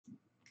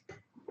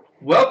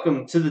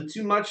Welcome to the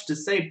Too Much to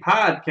Say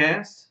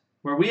podcast,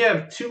 where we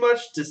have too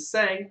much to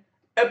say.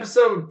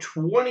 Episode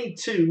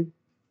 22,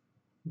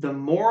 The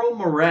Moral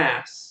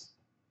Morass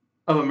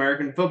of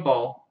American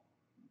Football.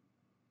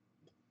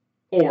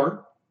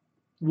 Or,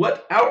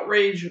 what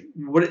outrage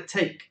would it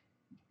take?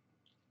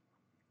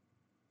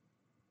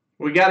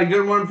 We got a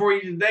good one for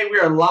you today. We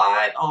are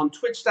live on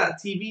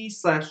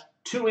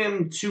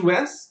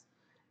twitch.tv/2M2S.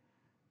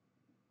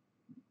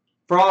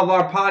 For all of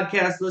our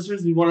podcast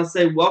listeners, we want to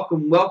say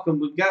welcome.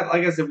 We've got,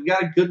 like I said, we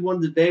got a good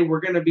one today. We're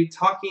going to be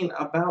talking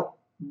about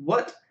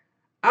what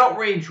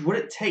outrage would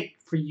it take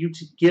for you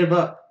to give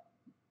up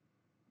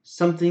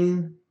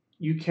something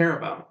you care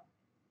about.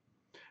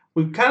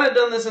 We've kind of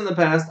done this in the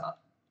past, a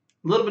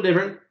little bit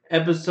different.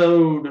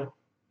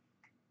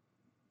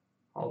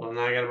 Hold on,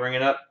 now I got to bring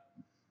it up.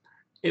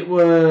 It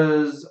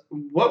was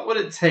What Would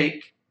It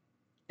Take?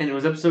 And it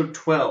was episode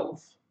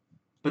 12.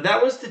 But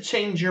that was to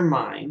change your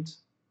mind.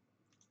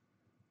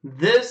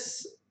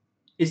 This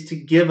is to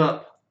give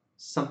up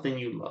something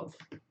you love.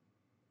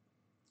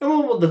 And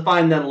we'll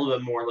define that a little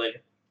bit more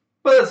later.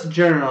 But that's a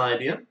general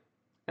idea.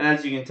 And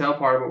as you can tell,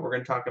 part of what we're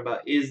going to talk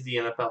about is the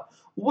NFL.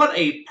 What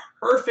a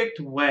perfect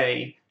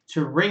way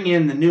to ring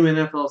in the new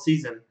NFL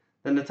season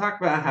than to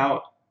talk about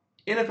how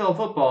NFL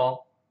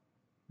football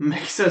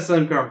makes us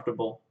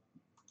uncomfortable.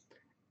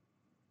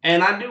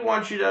 And I do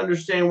want you to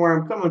understand where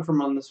I'm coming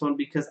from on this one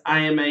because I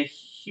am a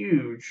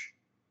huge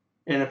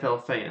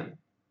NFL fan.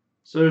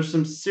 So there's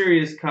some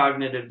serious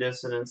cognitive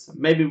dissonance.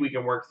 Maybe we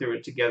can work through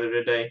it together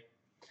today.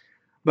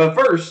 But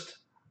first,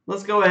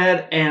 let's go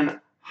ahead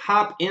and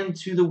hop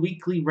into the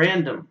weekly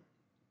random.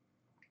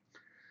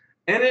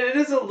 And it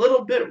is a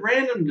little bit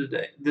random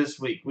this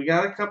week. We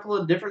got a couple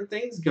of different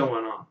things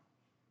going on.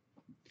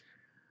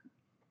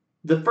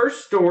 The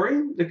first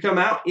story to come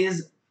out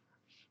is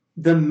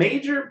a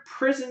major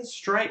prison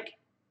strike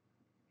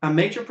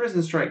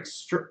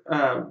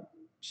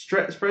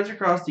spreads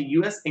across the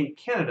U.S. and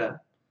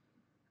Canada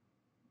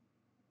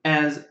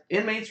as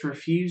inmates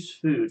refuse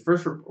food.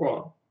 First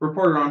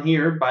reported on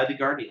here by The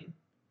Guardian.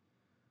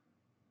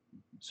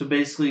 So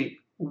basically,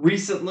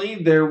 recently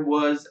there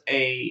were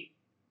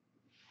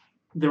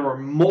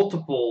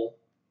multiple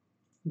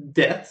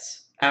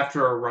deaths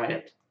after a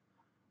riot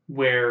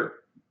where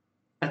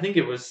I think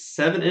it was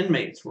 7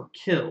 inmates were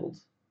killed.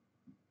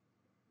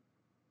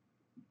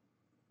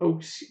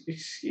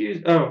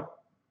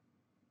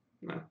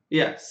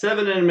 Yeah,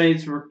 7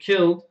 inmates were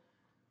killed,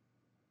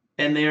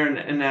 and they are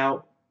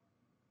now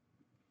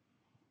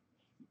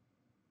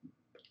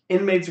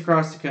inmates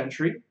across the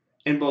country,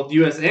 in both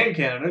U.S. and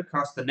Canada,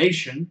 across the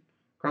nation,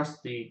 across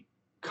the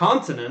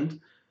continent,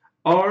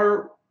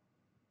 are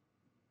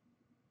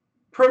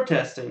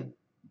protesting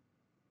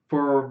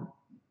for,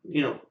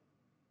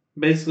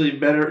 basically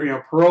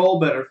better, parole,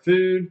 better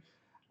food,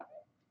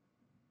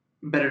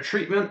 better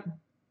treatment.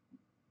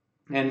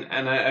 And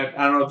I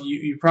don't know if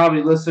you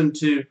probably listened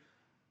to,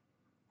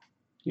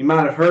 you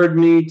might have heard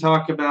me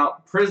talk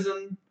about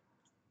prison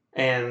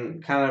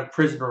and kind of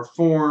prison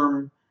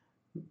reform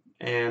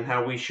and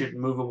how we should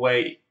move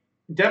away.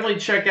 Definitely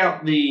check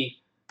out the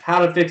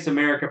How to Fix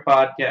America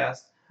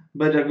podcast,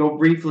 but to go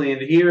briefly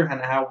into here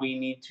and how we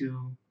need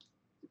to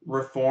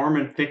reform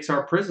and fix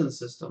our prison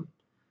system.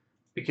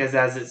 Because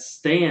as it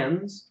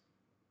stands,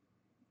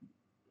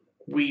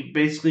 we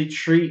basically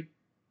treat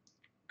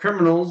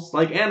criminals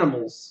like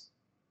animals.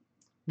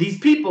 These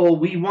people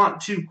we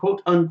want to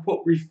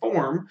quote-unquote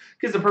reform,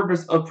 because the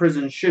purpose of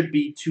prison should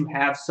be to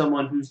have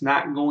someone who's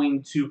not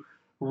going to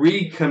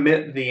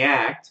recommit the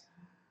act.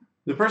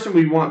 The person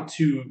we want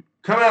to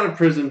come out of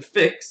prison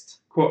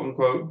fixed,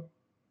 quote-unquote,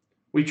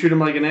 we treat them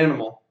like an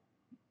animal.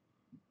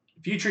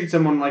 If you treat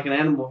someone like an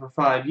animal for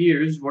 5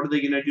 years, what are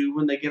they going to do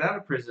when they get out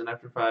of prison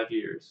after 5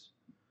 years?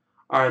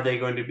 Are they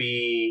going to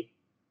be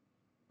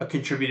a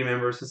contributing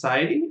member of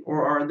society,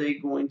 or are they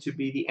going to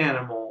be the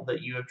animal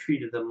that you have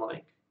treated them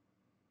like?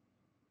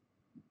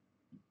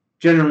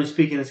 Generally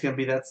speaking, it's going to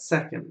be that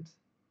second.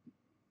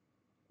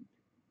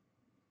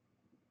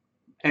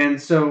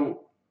 And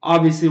so,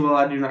 obviously, while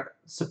I do not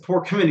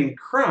support committing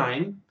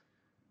crime,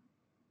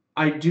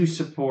 I do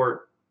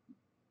support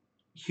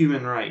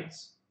human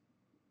rights.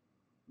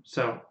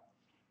 So,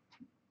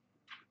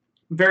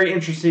 very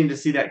interesting to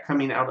see that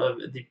coming out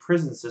of the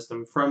prison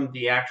system from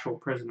the actual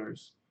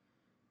prisoners,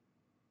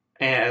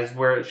 as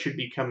where it should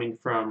be coming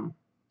from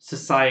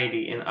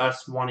society and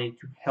us wanting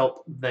to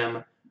help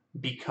them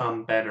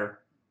become better.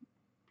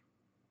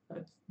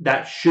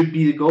 That should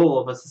be the goal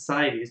of a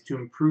society, is to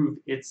improve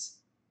its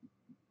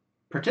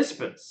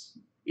participants.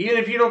 Even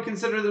if you don't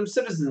consider them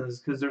citizens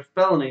because they're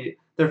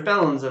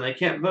felons and they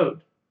can't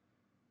vote.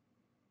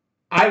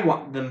 I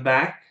want them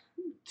back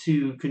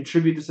to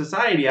contribute to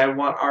society. I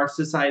want our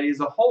society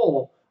as a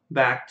whole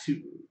back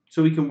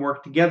so we can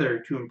work together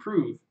to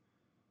improve.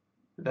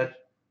 That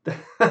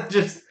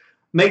just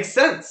makes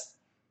sense.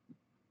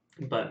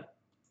 But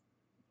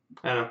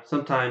I don't know,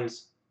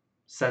 sometimes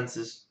sense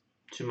is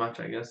too much,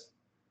 I guess.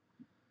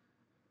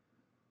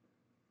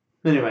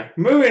 Anyway,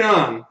 moving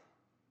on.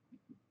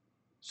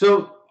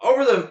 So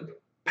over the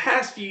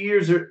past few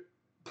years,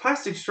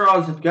 plastic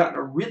straws have gotten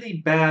a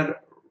really bad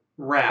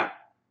rap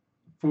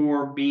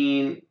for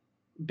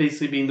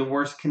basically being the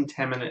worst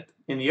contaminant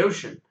in the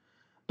ocean.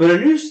 But a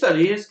new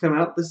study has come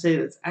out to say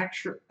that it's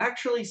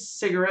actually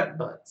cigarette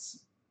butts.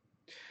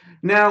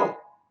 Now,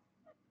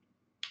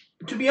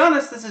 to be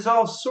honest, this is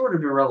all sort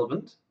of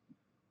irrelevant.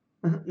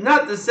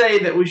 Not to say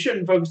that we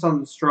shouldn't focus on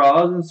the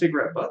straws and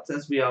cigarette butts,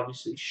 as we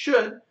obviously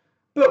should,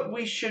 but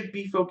we should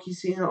be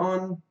focusing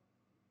on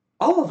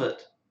all of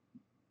it.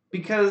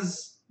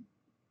 Because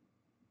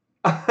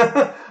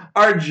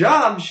our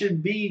job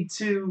should be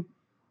to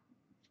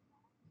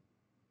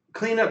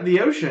clean up the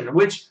ocean,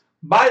 which,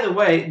 by the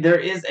way, there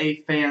is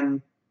a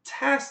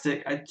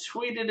fantastic, I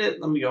tweeted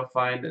it, let me go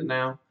find it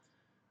now.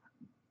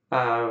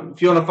 If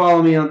you want to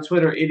follow me on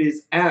Twitter, it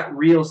is at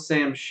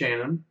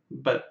RealSamShannon,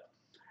 but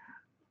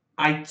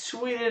I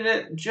tweeted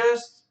it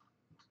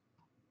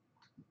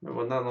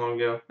not long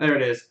ago. There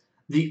it is.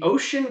 The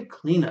Ocean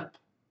Cleanup.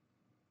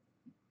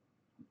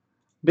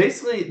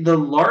 Basically, the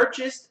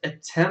largest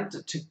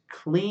attempt to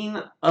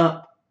clean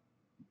up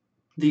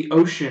the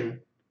ocean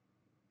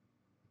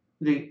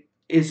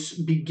is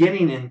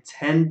beginning in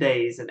 10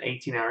 days and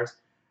 18 hours.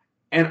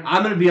 And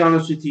I'm going to be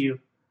honest with you,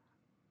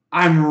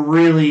 I'm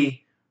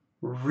really,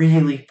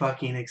 really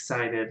fucking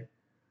excited.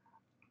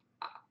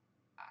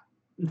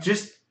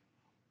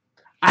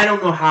 I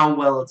don't know how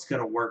well it's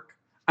going to work.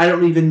 I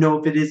don't even know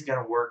if it is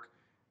going to work.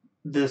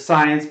 The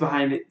science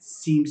behind it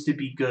seems to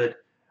be good.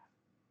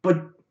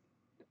 But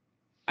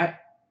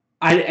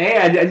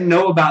I didn't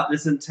know about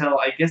this until,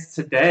 I guess,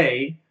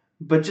 today.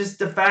 But just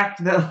the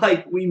fact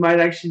that, we might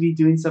actually be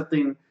doing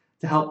something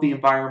to help the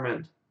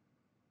environment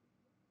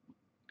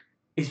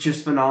is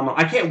just phenomenal.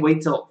 I can't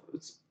wait till,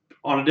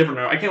 on a different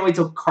note, I can't wait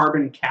till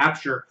carbon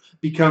capture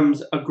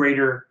becomes a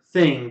greater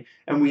thing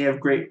and we have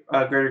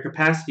greater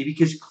capacity,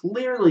 because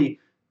clearly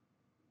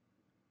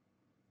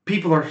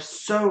people are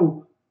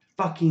so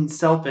fucking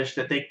selfish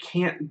that they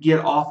can't get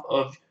off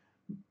of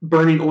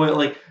burning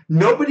oil.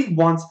 Nobody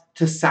wants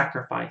to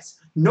sacrifice.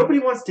 Nobody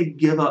wants to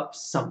give up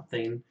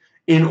something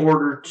in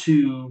order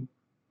to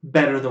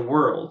better the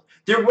world.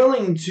 They're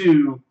willing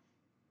to,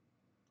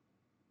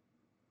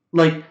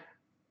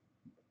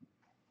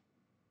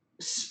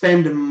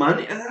 spend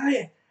money.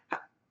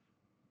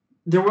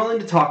 They're willing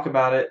to talk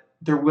about it.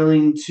 They're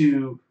willing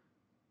to,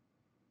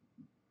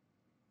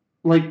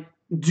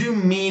 do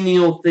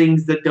menial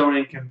things that don't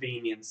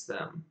inconvenience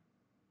them.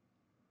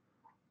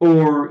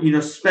 Or,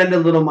 spend a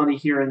little money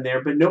here and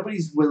there, but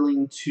nobody's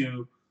willing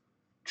to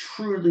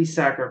truly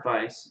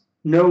sacrifice.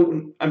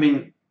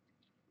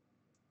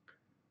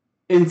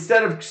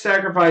 Instead of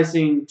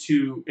sacrificing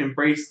to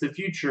embrace the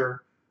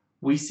future,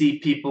 we see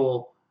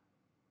people,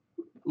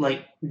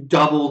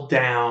 double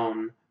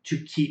down to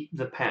keep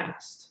the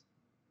past.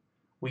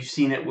 We've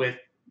seen it with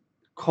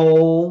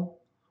coal.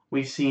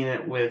 We've seen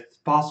it with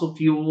fossil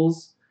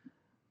fuels.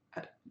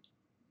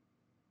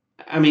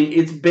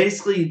 It's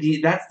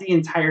basically that's the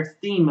entire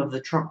theme of the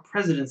Trump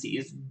presidency,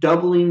 is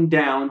doubling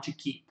down to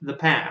keep the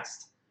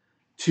past,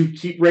 to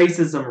keep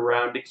racism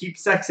around, to keep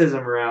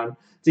sexism around,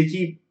 to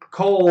keep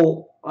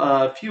coal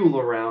fuel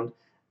around.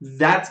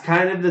 That's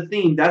kind of the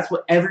theme. That's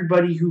what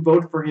everybody who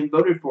voted for him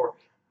voted for.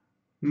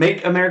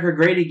 Make America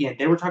great again.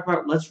 They were talking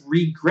about, let's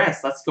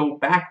regress, let's go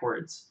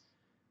backwards.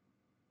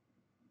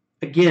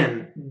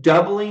 Again,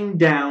 doubling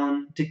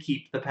down to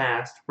keep the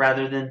past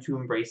rather than to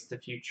embrace the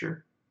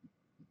future.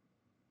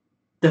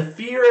 The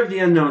fear of the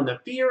unknown, the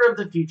fear of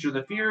the future,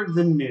 the fear of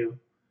the new.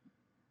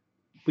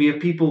 We have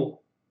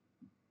people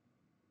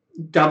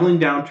doubling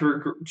down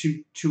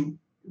to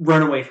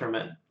run away from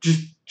it.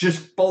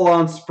 Just full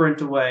on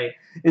sprint away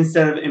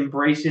instead of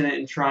embracing it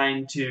and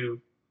trying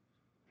to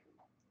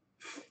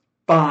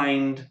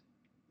find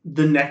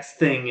the next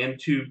thing and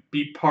to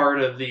be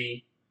part of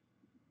the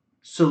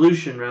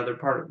solution rather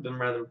part of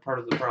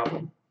the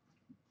problem.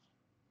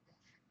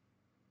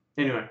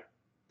 Anyway,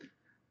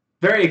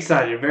 very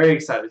excited.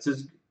 So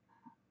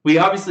we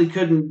obviously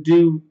couldn't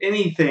do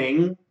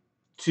anything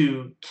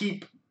to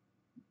keep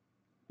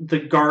the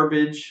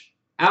garbage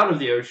out of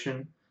the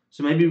ocean,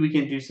 so maybe we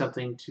can do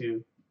something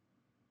to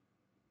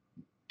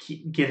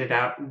get it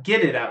out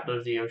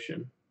of the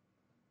ocean.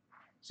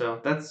 So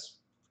that's,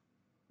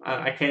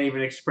 I can't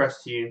even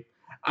express to you.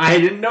 I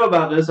didn't know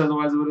about this,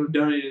 otherwise I would have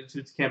donated to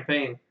its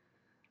campaign.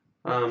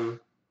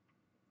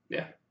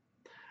 Yeah.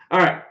 All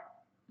right.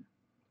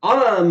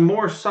 On a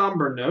more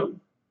somber note,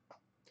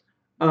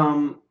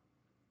 longtime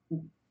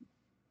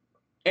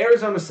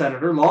Arizona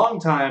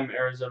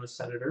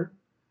Senator,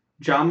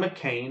 John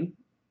McCain,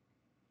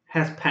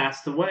 has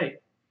passed away.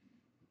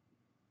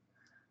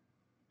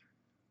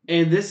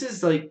 And this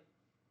is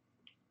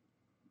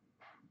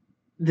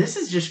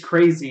just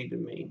crazy to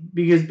me,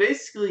 because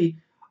basically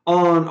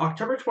on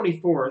October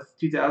 24th,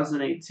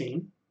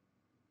 2018,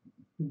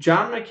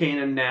 John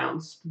McCain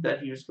announced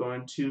that he was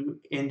going to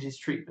end his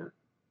treatment.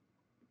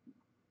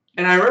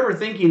 And I remember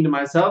thinking to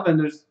myself,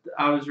 and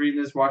I was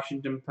reading this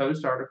Washington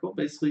Post article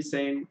basically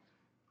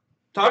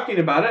talking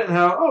about it and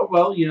how,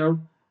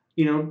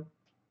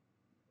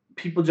 people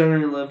people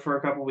generally live for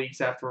a couple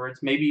weeks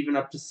afterwards, maybe even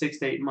up to 6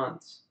 to 8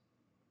 months.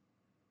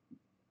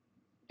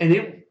 And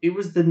it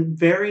was the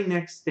very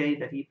next day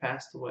that he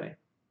passed away.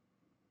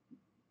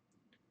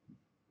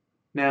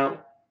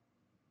 Now,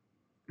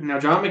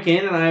 John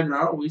McCain and I have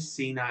not always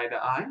seen eye to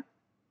eye.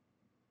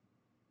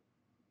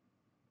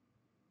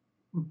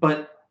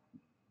 But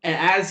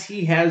as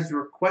he has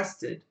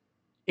requested,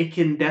 it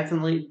can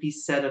definitely be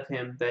said of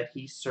him that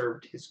he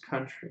served his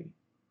country.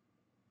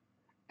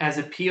 As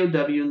a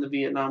POW in the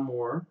Vietnam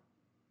War,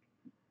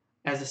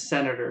 as a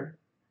senator.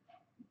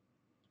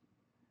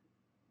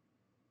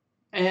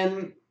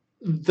 And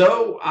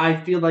though I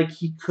feel like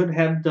he could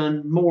have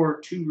done more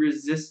to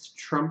resist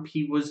Trump,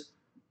 he was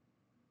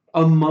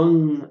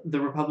among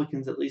the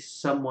Republicans at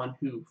least someone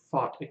who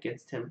fought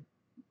against him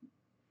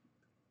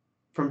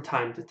from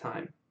time to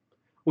time,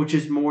 which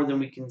is more than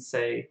we can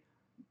say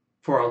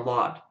for a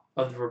lot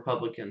of the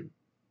Republican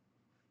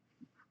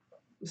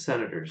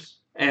senators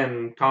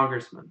and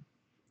congressmen.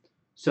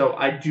 So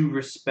I do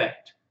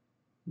respect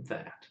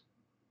that.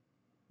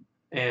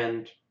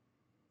 And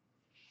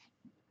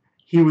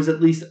he was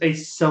at least a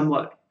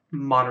somewhat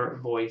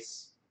moderate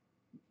voice.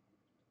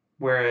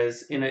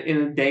 Whereas in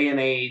a day and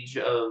age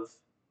of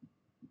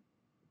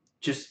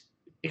just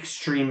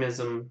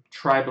extremism,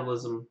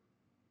 tribalism,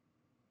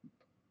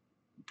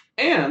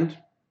 and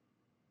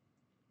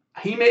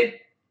he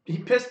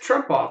pissed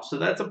Trump off, so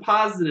that's a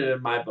positive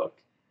in my book.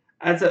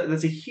 That's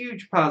a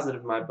huge positive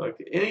in my book.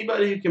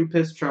 Anybody who can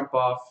piss Trump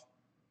off,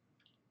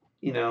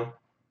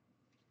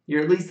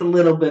 you're at least a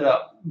little bit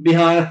up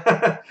behind.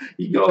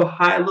 You go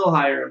a little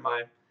higher in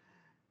mine,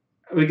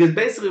 because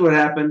basically what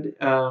happened,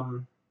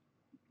 and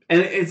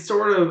it's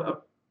sort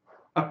of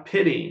a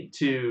pity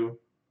to.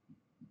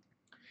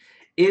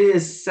 It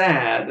is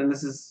sad, and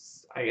this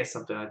is, I guess,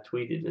 something I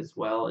tweeted as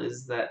well,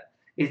 is that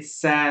it's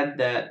sad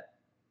that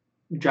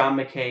John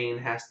McCain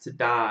has to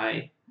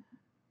die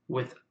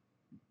with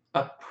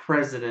a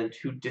president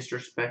who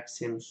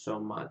disrespects him so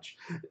much.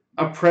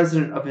 A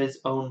president of his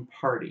own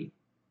party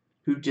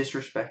who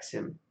disrespects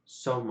him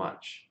so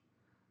much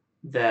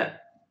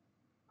that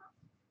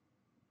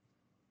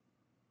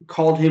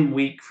called him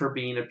weak for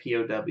being a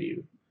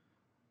POW.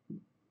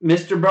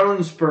 Mr.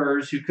 Bone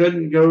Spurs, who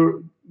couldn't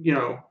go,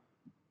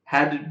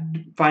 had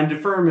to find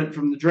deferment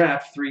from the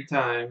draft 3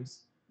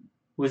 times,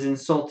 was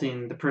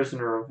insulting the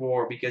prisoner of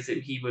war because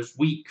he was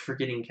weak for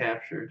getting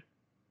captured.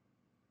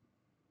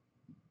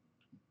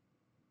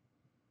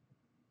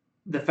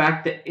 The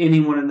fact that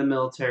anyone in the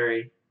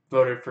military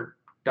voted for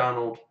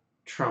Donald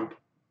Trump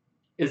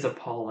is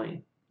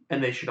appalling,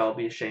 and they should all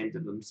be ashamed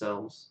of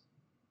themselves.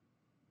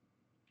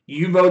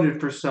 You voted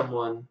for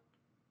someone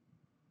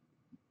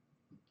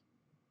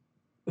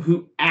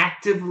who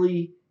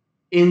actively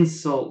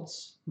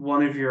insults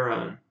one of your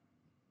own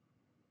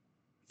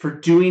for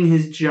doing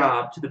his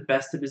job to the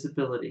best of his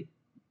ability.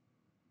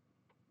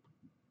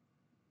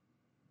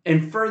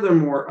 And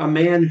furthermore, a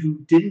man who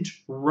didn't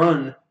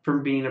run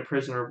from being a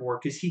prisoner of war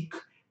because he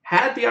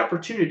had the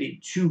opportunity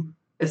to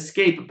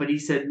escape, but he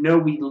said, no,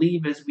 we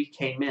leave as we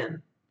came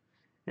in.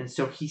 And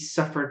so he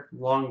suffered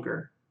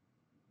longer.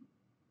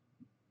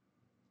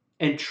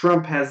 And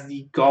Trump has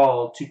the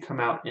gall to come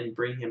out and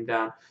bring him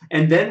down.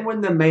 And then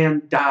when the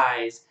man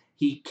dies,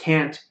 he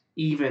can't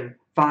even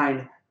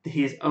find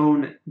his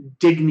own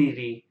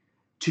dignity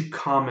to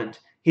comment.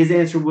 His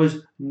answer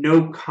was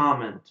no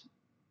comment.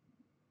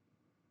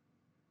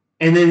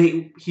 And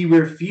then he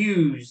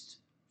refused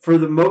for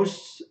the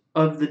most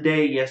of the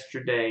day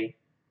yesterday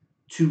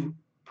to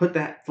put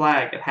that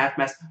flag at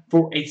half-mast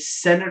for a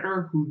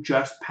senator who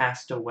just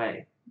passed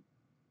away.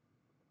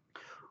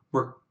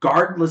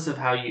 Regardless of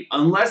how you,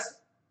 unless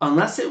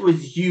it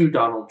was you,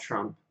 Donald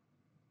Trump,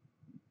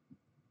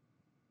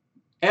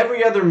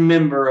 every other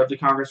member of the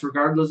Congress,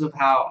 regardless of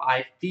how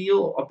I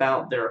feel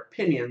about their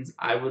opinions,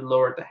 I would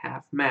lower it to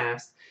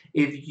half-mast.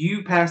 If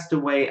you passed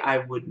away, I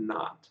would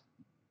not.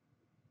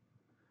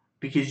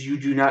 Because you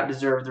do not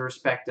deserve the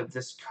respect of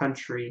this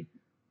country,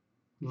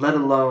 let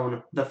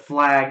alone the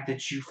flag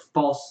that you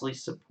falsely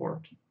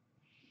support.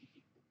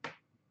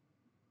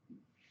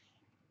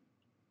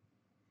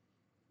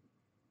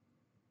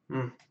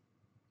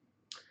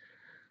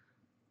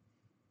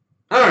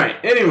 Alright,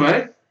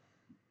 anyway.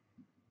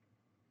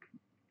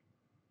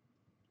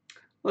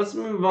 Let's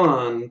move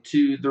on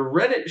to the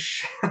Reddit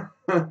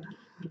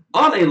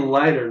on a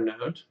lighter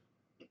note,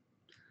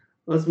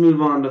 let's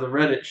move on to the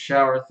Reddit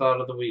shower thought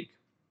of the week.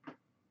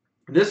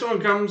 This one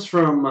comes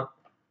from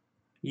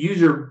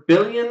user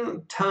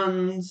Billion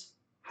Tons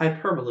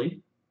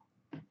Hyperbole.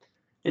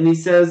 And he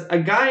says, a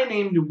guy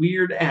named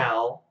Weird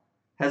Al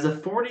has a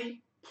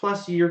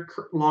 40-plus year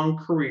long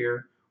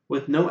career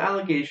with no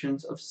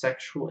allegations of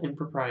sexual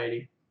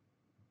impropriety.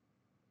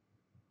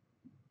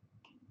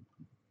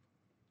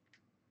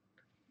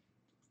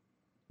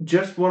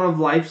 Just one of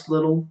life's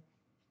little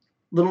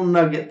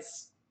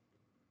nuggets.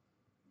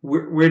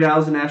 Weird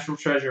Al's a national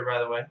treasure, by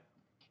the way.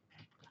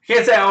 I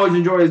can't say I always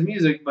enjoy his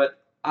music,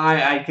 but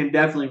I can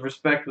definitely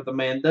respect what the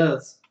man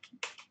does.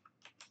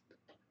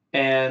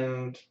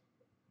 And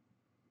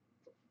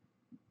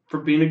for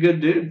being a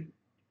good dude.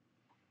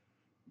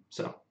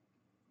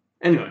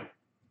 Anyway.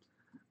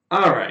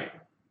 Alright.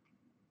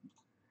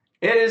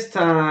 It is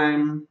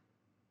time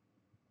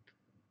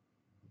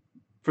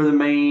for the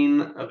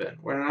main event.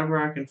 Whenever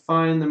I can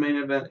find the main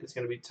event, it's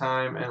going to be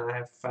time, and I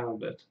have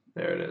found it.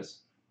 There it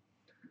is.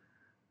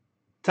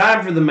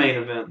 Time for the main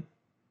event.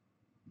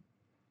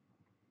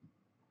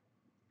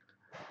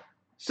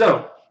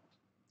 So,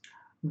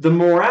 the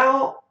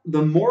moral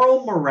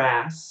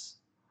morass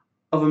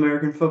of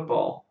American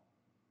football.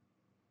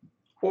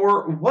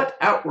 Or what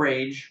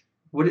outrage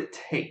would it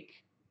take?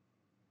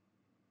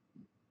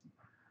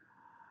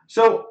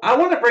 So, I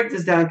want to break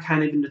this down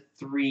kind of into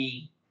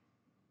 3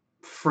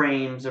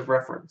 frames of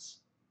reference.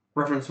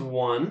 Reference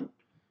 1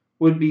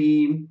 would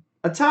be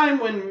a time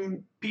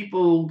when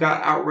people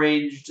got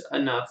outraged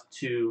enough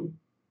to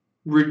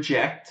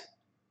reject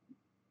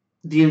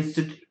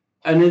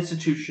an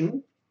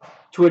institution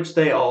to which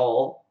they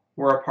all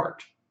were a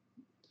part.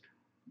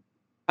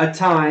 A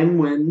time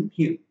when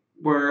a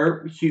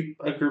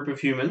group of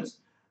humans.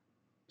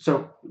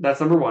 So that's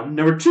number 1.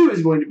 Number 2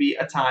 is going to be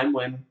a time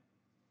when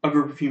a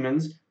group of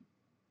humans,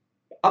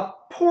 a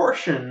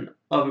portion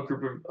of a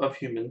group of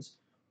humans,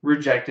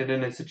 rejected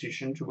an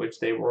institution to which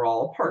they were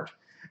all a part.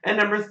 And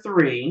number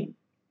 3,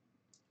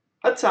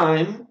 a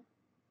time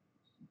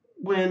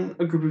when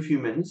a group of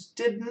humans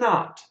did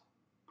not,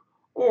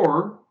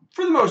 or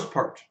for the most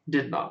part,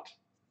 did not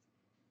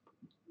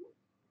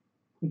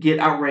get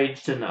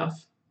outraged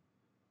enough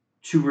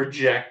to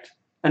reject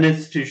an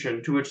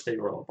institution to which they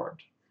were all a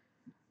part.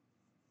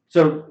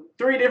 So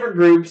 3 different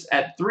groups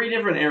at 3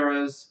 different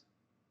eras.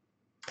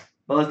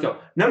 But let's go.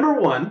 Number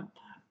 1,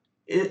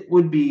 it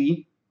would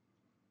be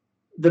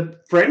the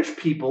French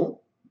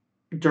people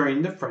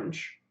during the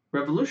French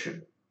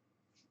Revolution.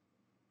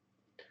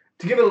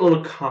 To give it a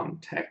little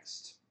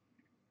context,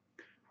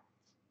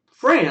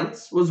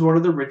 France was one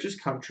of the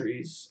richest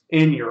countries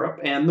in Europe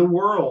and the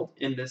world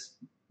in this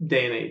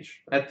day and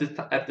age,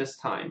 at this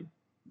time,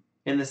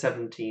 in the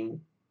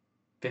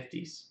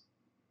 1750s.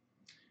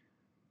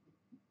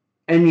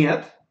 And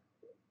yet,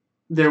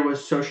 there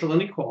was social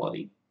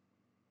inequality,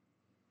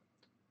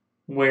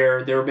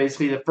 where they were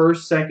basically the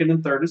first, second,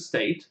 and third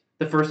estate.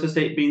 The first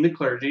estate being the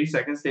clergy,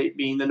 second estate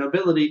being the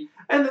nobility,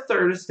 and the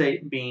third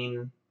estate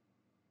being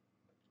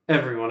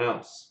everyone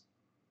else.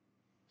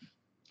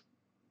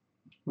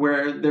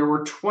 Where there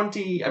were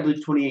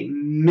 28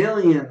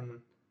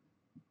 million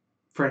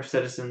French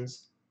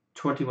citizens,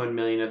 21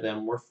 million of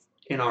them were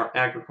in our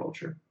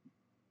agriculture.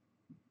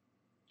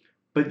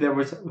 But there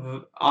was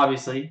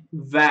obviously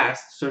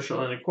vast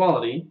social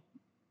inequality.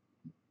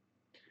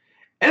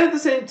 And at the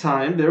same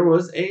time, there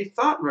was a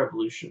thought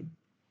revolution.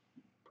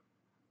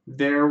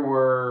 There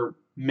were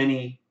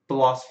many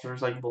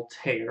philosophers like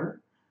Voltaire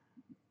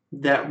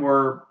that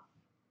were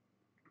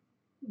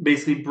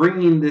basically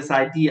bringing this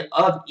idea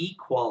of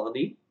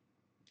equality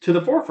to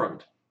the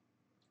forefront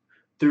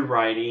through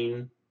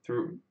writing,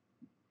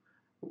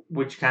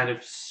 which kind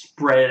of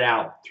spread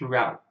out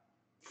throughout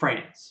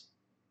France.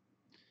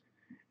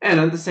 And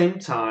at the same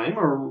time,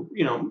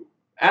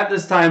 at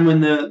this time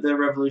when the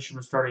revolution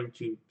was starting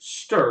to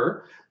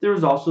stir, there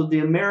was also the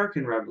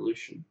American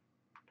Revolution,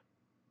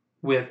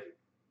 with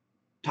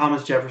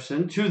Thomas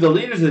Jefferson, two of the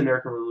leaders of the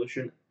American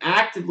Revolution,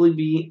 actively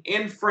being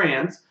in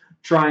France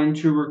trying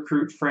to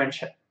recruit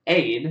French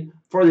aid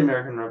for the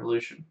American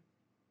Revolution.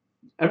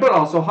 But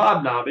also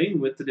hobnobbing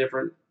with the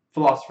different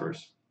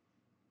philosophers.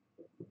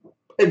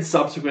 And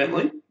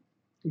subsequently,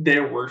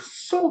 there were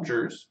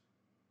soldiers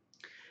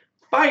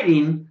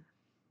fighting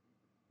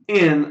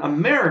in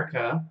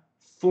America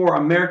for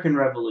American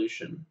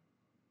Revolution.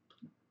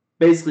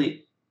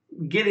 Basically,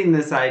 getting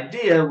this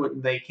idea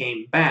when they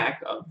came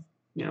back of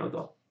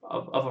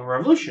a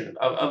revolution,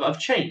 of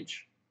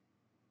change.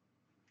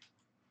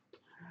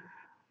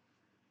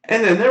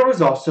 And then there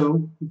was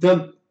also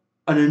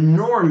an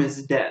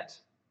enormous debt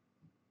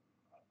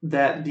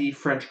that the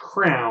French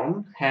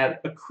crown had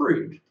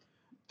accrued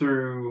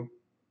through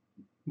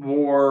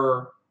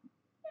war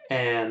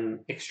and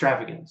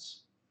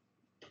extravagance,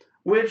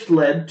 which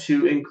led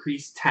to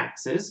increased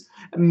taxes,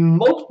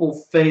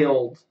 multiple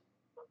failed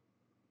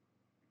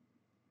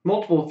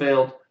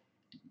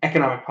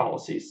economic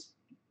policies,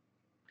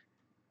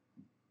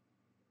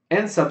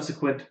 and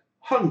subsequent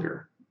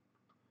hunger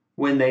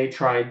when they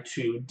tried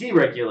to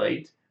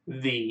deregulate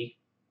the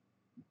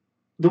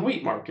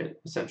wheat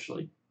market,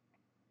 essentially.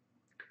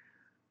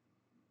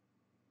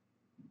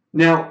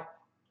 Now,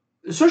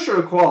 social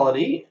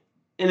inequality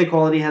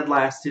had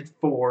lasted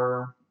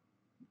for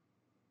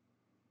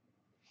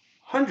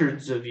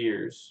hundreds of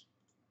years.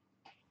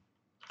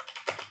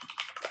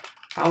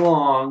 How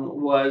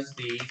long was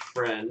the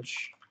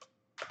French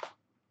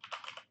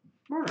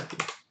monarchy?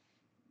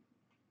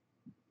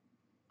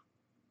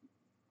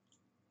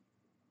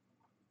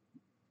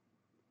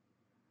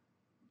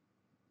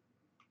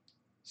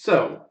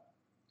 So,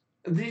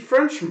 the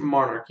French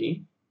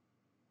monarchy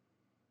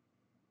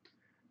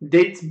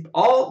dated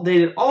all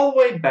the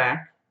way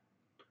back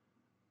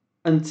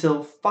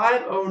until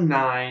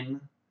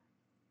 509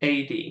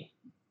 AD.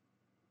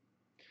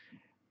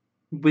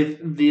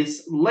 With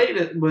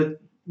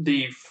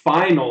the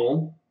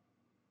final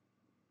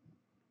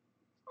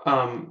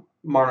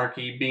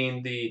monarchy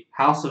being the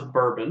House of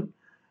Bourbon,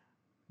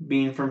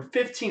 being from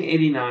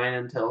 1589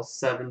 until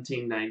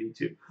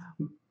 1792.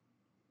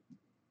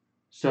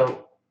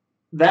 So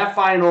that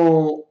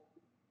final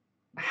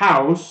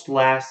house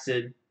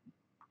lasted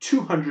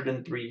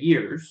 203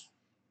 years,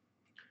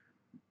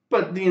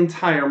 but the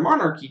entire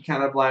monarchy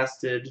kind of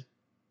lasted,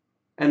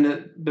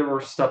 and there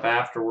were stuff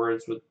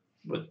afterwards with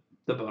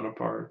the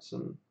Bonapartes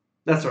and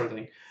that sort of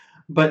thing.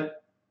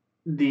 But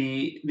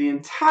the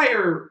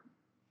entire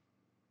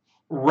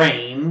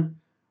reign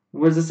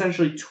was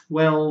essentially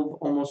 12,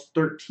 almost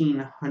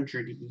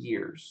 1,300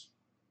 years.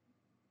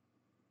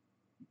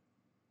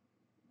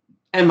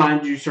 And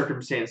mind you,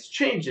 circumstance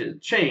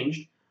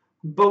changed,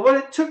 but what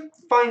it took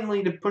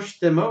finally to push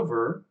them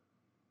over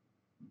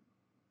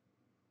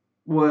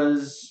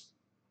was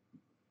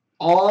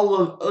all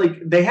of, like,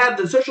 they had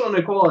the social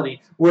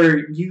inequality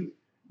where you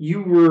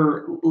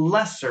were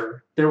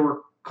lesser. There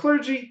were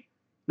clergy,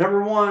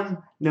 number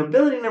one,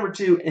 nobility, number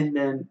two, and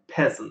then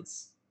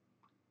peasants.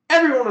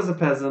 Everyone was a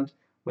peasant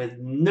with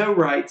no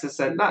rights,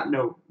 not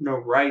no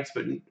rights,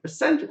 but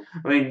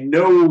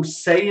no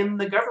say in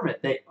the government.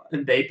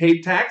 They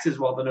paid taxes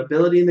while the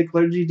nobility and the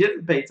clergy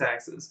didn't pay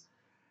taxes.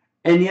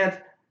 And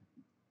yet,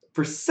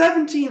 for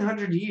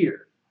 1,700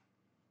 years,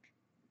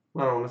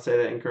 I don't want to say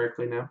that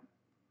incorrectly now.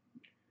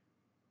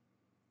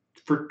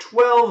 For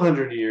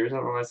 1,200 years, I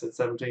don't know why I said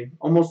 17,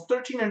 almost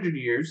 1,300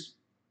 years,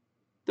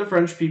 the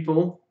French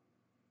people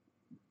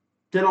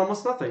did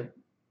almost nothing.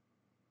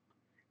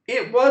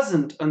 It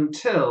wasn't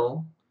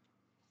until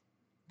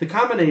the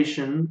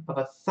combination of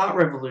a thought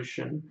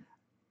revolution,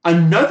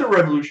 another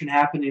revolution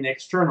happening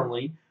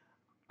externally,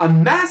 a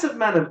massive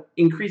amount of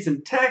increase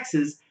in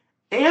taxes,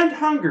 and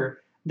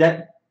hunger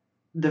that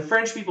the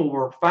French people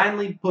were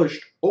finally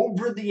pushed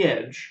over the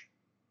edge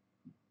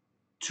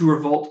to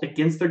revolt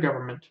against their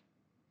government.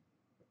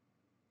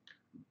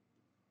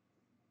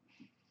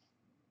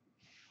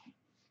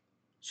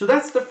 So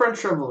that's the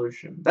French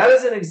Revolution. That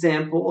is an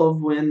example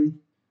of when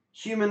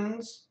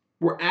humans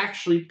were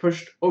actually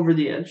pushed over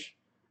the edge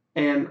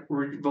and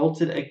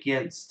revolted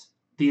against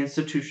the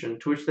institution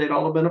to which they'd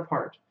all been a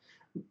part.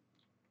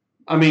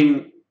 I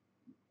mean,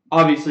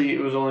 obviously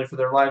it was only for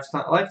their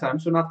lifetime,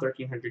 so not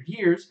 1,300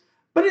 years,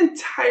 but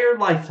entire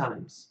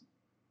lifetimes.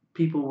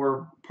 People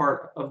were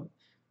part of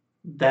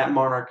that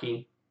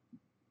monarchy.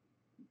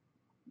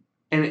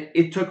 And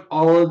it took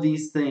all of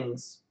these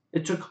things.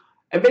 It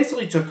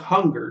basically took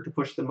hunger to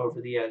push them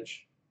over the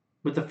edge.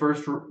 With the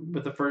first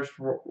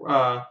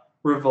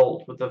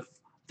revolt, with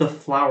the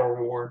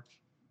Flower War.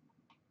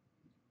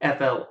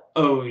 Flour,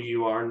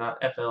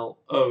 not Flower.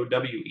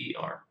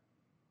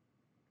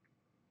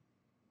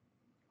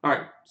 All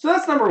right, so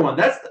that's number one.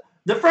 That's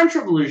the French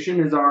Revolution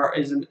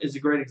is a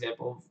great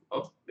example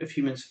of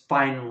humans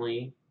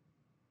finally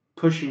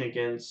pushing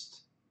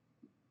against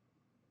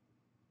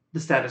the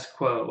status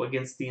quo,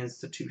 against the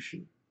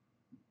institution.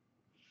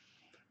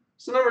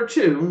 So number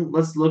two,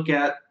 let's look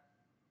at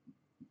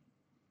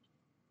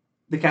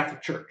the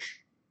Catholic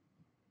Church.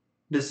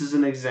 This is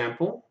an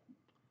example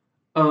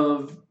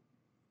of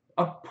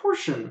a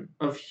portion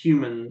of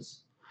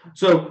humans.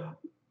 So,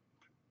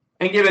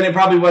 and given it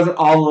probably wasn't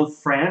all of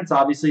France,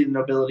 obviously the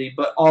nobility,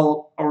 but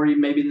all, or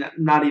maybe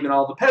not even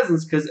all the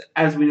peasants, because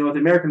as we know with the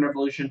American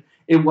Revolution,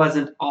 it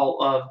wasn't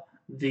all of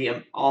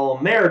the all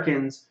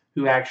Americans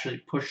who actually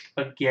pushed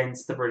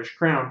against the British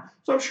Crown.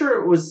 So I'm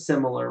sure it was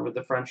similar with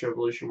the French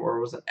Revolution, where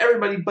it wasn't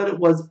everybody, but it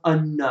was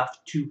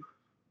enough to,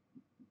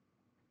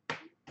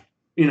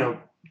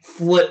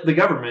 flip the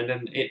government,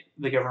 and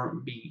the government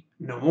would be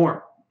no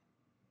more.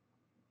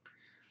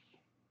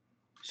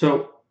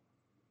 So,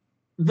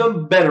 the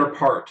better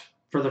part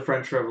for the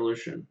French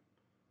Revolution.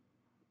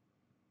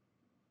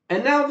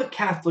 And now the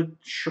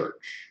Catholic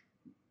Church.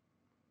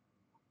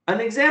 An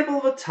example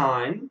of a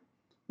time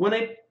when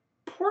a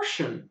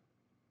portion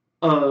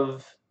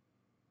of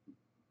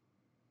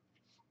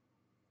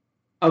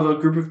a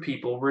group of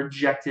people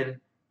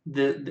rejected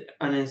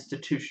an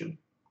institution.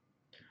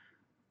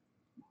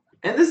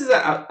 And this is,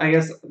 I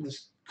guess,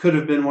 this could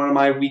have been one of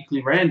my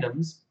weekly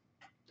randoms,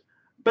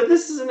 but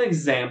this is an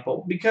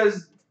example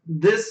because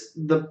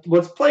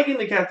what's plaguing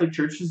the Catholic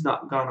Church has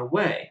not gone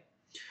away.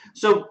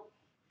 So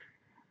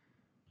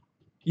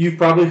you've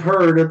probably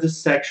heard of the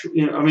sexual.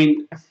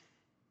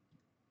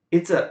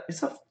 It's a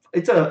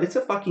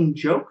fucking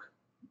joke.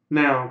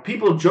 Now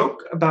people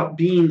joke about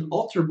being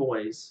altar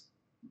boys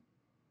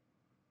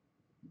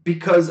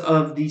because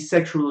of the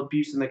sexual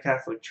abuse in the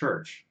Catholic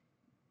Church.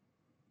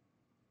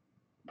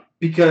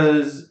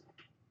 Because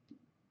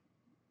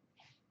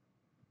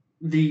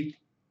the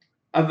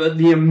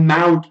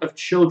amount of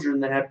children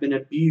that have been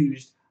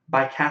abused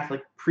by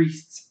Catholic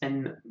priests,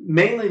 and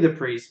mainly the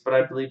priests, but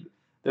I believe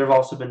there have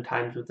also been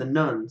times with the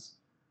nuns.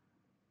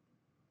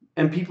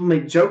 And people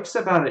make jokes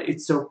about it.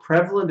 It's so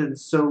prevalent and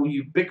so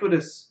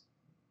ubiquitous.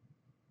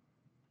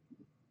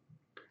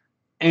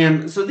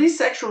 And so these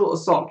sexual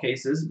assault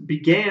cases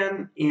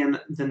began in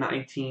the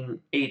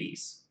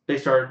 1980s. They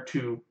started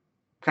to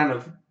kind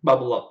of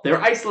bubble up.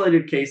 They're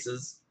isolated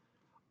cases,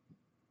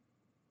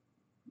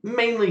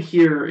 mainly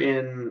here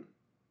in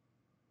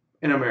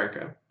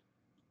America.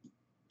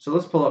 So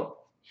let's pull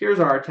up. Here's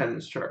our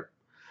attendance chart.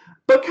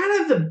 But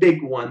kind of the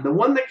big one, the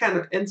one that kind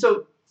of, and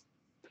so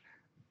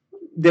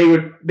they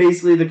would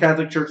basically, the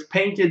Catholic Church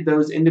painted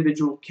those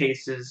individual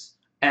cases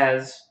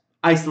as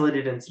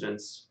isolated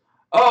incidents.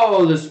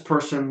 Oh, this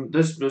person,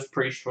 this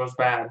priest was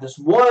bad. This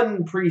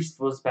one priest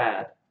was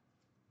bad.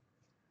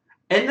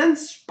 And then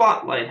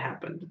Spotlight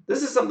happened.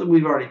 This is something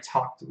we've already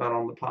talked about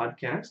on the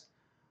podcast.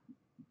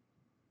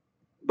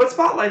 But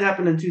Spotlight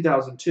happened in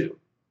 2002.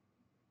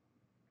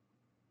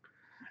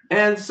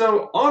 And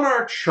so on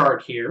our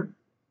chart here,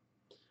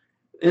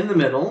 in the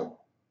middle,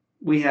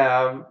 we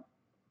have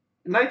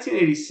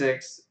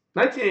 1986,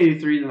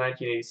 1983 to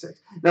 1986.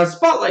 Now,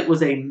 Spotlight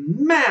was a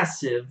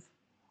massive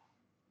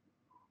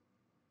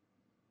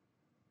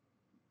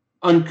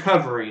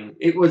uncovering.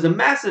 It was a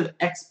massive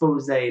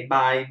expose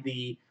by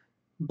the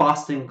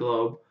Boston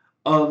Globe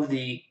of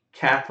the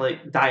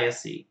Catholic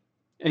diocese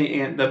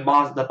and the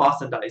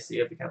Boston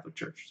diocese of the Catholic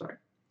Church. Sorry,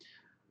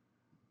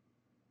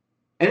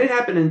 and it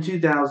happened in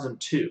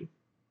 2002.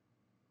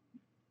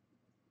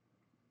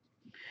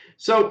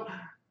 So,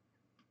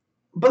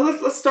 but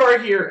let's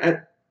start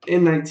here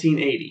in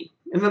 1980,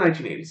 in the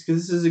 1980s,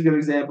 because this is a good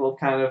example of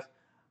kind of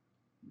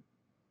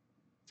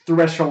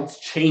thresholds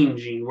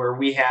changing, where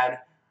we had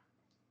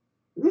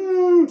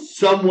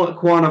somewhat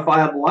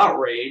quantifiable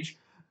outrage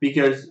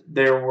because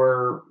there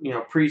were,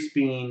 priests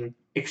being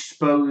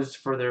exposed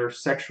for their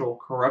sexual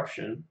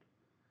corruption,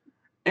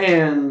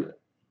 and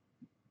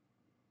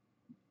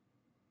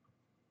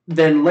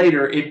then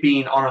later it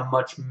being on a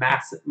much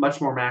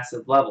more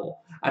massive level.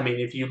 I mean,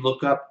 if you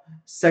look up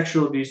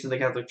sexual abuse in the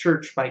Catholic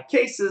Church by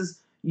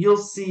cases, you'll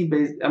see.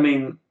 I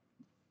mean,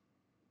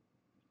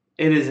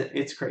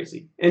 it's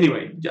crazy.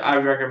 Anyway, I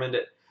recommend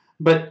it.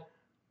 But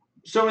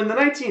so in the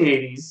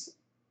 1980s,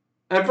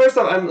 and first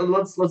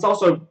off, let's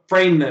also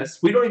frame this.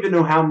 We don't even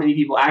know how many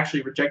people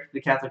actually rejected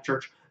the Catholic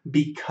Church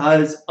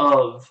because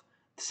of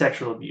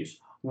sexual abuse.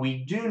 We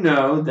do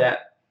know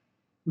that,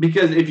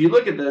 because if you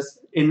look at this,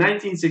 in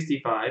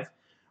 1965,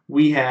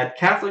 we had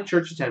Catholic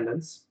Church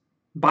attendance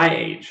by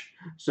age.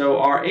 So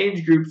our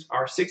age groups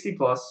are 60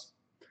 plus,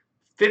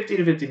 50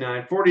 to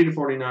 59, 40 to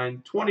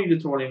 49, 20 to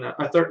 29,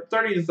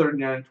 30 to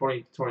 39,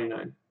 20 to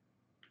 29.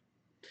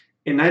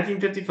 In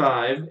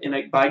 1955,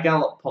 by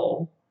Gallup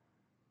poll,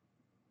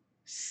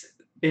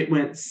 it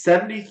went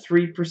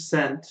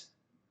 73%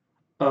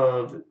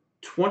 of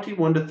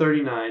 21 to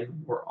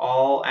 39 were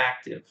all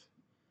active.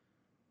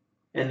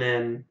 And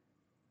then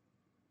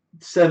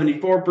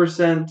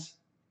 74%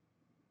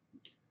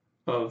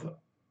 of,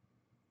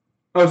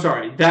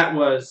 that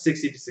was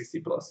 60 to 60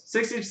 plus.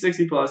 60 to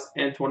 60 plus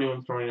and 21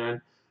 to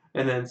 29.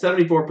 And then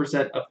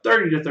 74% of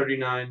 30 to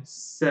 39,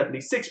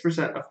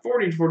 76% of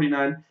 40 to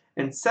 49,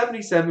 and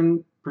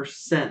 77%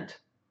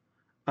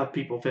 of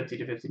people 50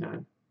 to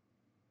 59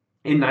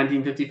 in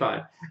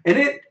 1955. And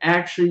it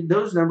actually,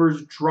 those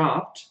numbers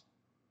dropped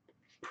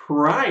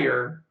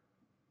prior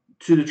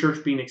to the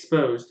church being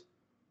exposed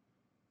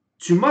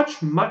to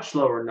much, much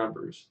lower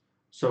numbers.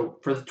 So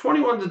for the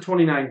 21 to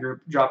 29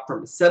 group, dropped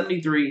from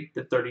 73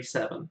 to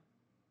 37.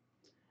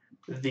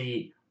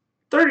 The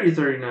 30 to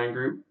 39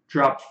 group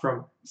dropped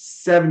from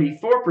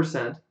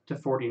 74% to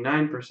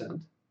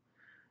 49%.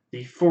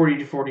 The 40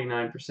 to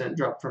 49%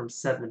 dropped from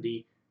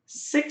 76%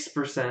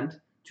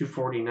 to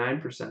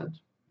 49%.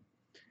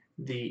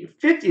 The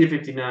 50 to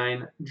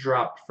 59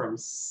 dropped from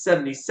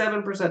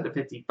 77%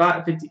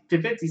 to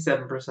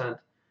 57%.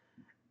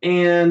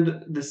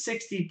 And the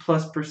 60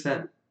 plus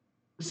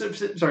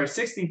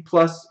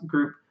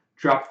group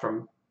dropped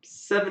from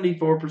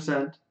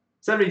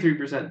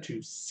 73% to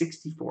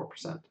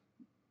 64%.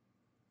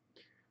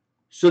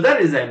 So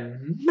that is a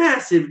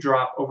massive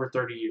drop over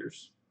 30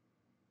 years.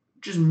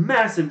 Just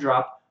massive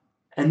drop.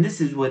 And this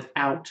is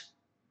without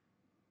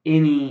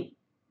any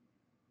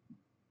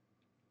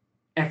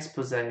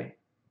expose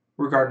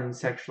regarding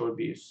sexual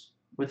abuse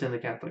within the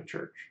Catholic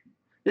Church.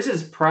 This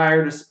is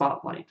prior to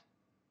Spotlight.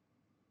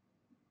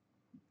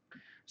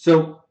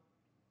 So,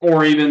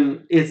 or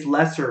even its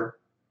lesser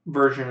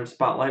version of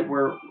Spotlight,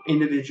 where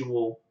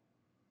individual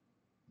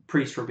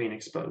priests were being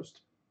exposed.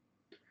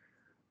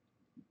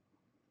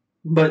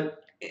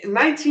 But in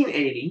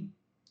 1980,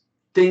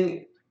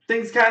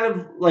 things kind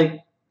of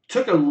like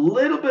took a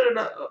little bit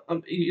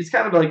of, it's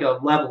kind of like a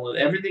level.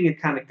 Everything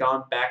had kind of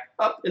gone back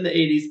up in the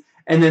 80s,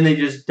 and then they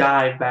just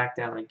dived back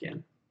down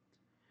again.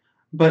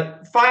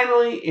 But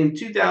finally, in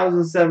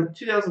 2014,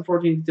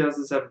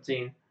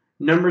 2017,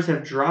 numbers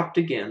have dropped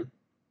again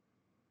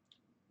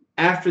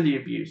after the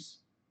abuse.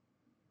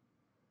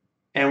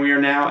 And we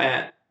are now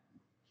at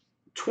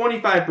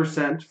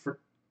 25% for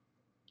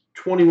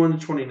 21 to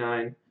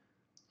 29,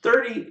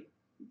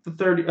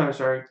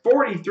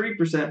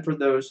 43% for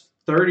those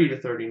 30 to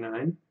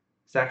 39.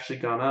 It's actually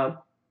gone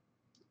up.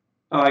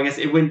 Oh, I guess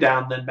it went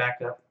down, then back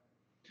up.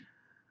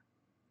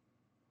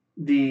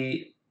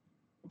 The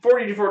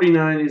 40 to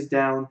 49 is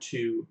down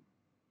to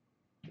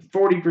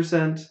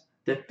 40%.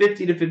 The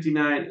 50 to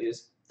 59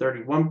 is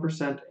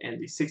 31%, and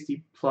the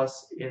 60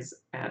 plus is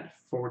at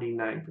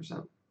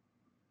 49%.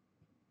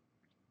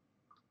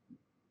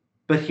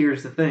 But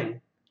here's the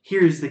thing.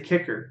 Here's the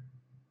kicker.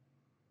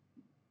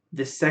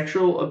 The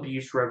sexual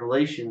abuse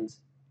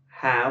revelations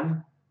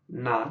have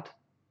not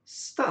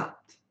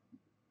stopped.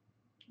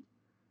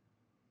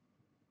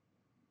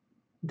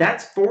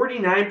 That's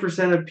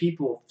 49% of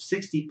people,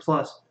 60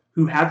 plus,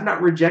 who have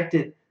not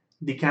rejected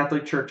the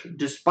Catholic Church,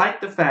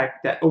 despite the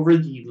fact that over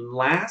the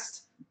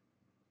last,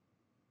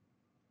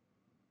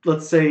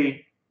 let's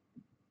say,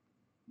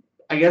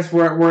 I guess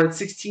we're at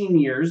 16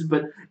 years,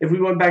 but if we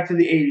went back to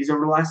the 80s,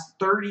 over the last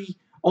 30,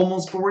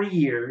 almost 40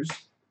 years,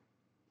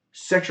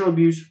 sexual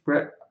abuse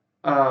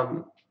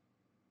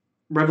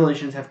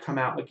revelations have come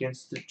out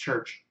against the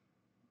church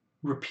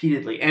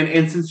repeatedly.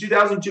 And since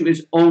 2002,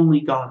 it's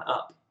only gone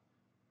up.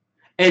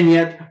 And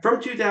yet,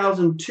 from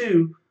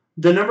 2002,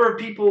 the number of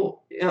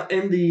people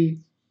in the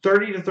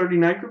 30 to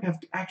 39 group have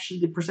actually,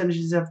 the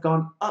percentages have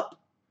gone up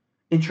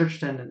in church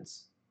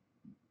attendance.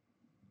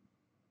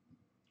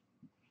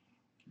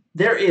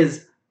 There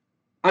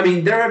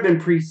have been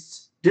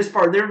priests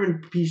disbarred, there have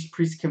been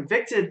priests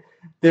convicted.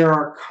 There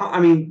are,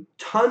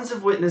 tons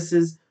of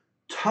witnesses,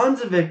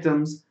 tons of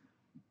victims,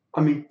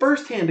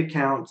 firsthand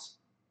accounts,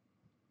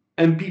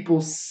 and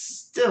people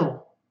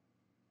still.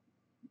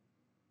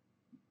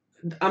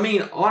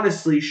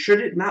 Honestly,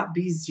 should it not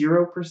be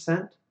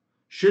 0%?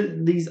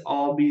 Shouldn't these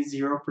all be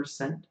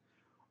 0%?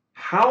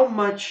 How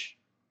much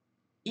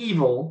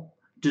evil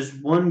does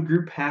one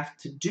group have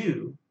to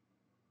do?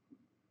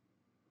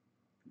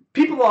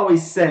 People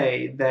always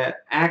say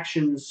that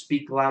actions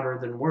speak louder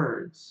than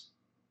words.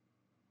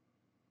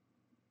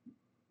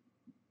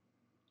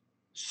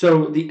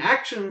 So the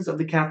actions of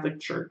the Catholic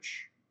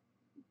Church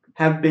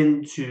have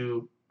been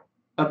to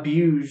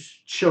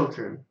abuse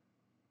children,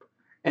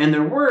 and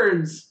their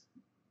words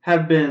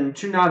have been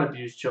to not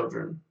abuse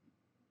children.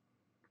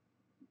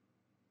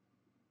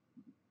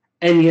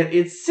 And yet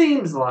it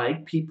seems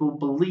like people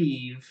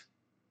believe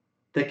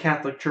the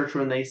Catholic Church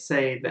when they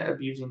say that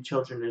abusing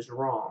children is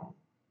wrong.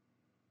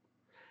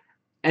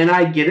 And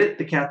I get it,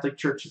 the Catholic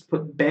Church has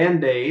put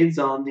band-aids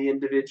on the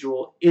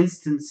individual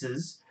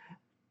instances,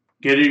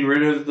 getting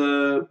rid of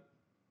the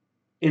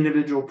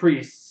individual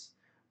priests.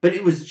 But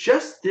it was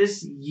just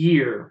this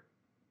year,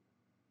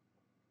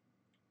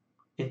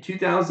 in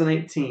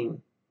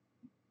 2018,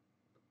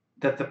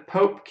 that the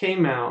Pope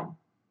came out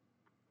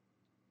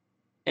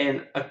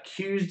and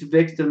accused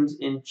victims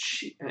in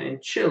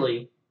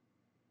Chile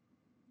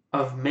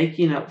of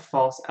making up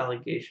false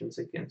allegations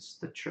against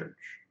the church.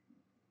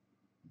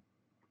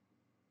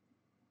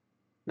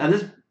 Now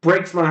this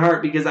breaks my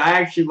heart because I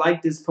actually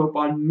like this Pope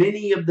on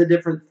many of the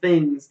different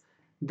things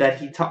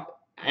that he taught,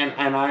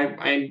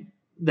 many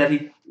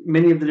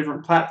of the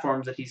different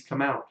platforms that he's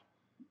come out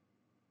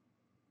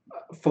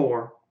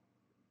for.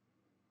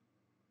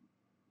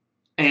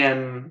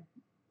 And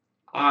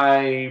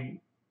I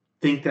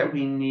think that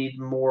we need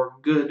more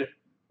good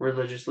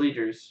religious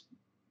leaders.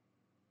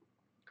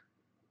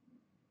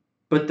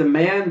 But the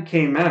man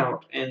came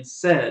out and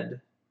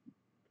said,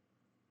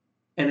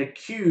 and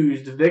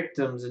accused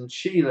victims in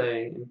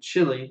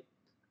Chile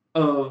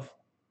of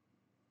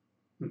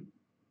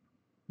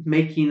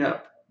making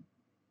up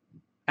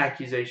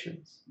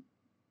accusations.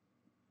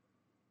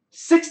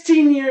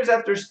 16 years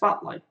after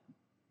Spotlight.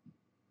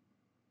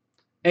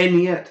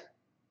 And yet,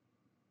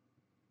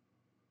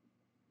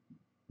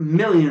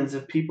 millions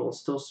of people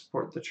still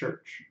support the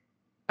church,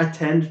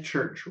 attend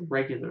church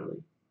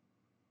regularly.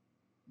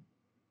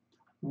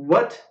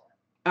 What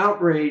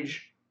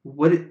outrage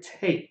would it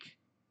take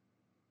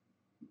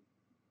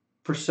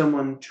for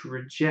someone to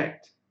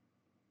reject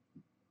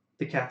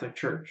the Catholic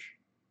Church?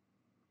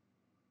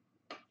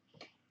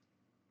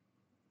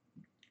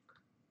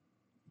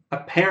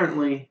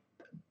 Apparently,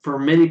 for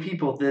many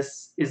people,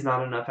 this is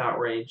not enough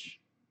outrage.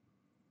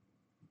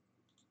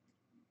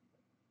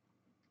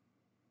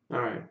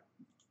 All right.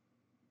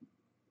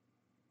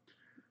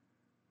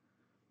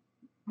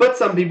 But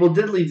some people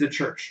did leave the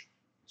church.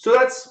 So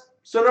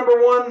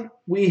number one,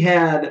 we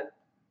had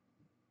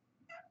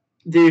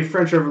the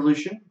French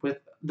Revolution with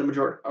the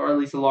majority, or at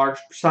least a large,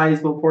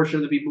 sizable portion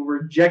of the people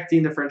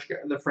rejecting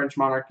the French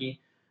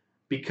monarchy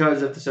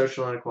because of the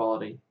social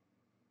inequality.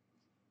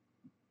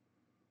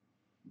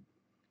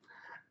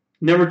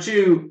 Number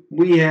two,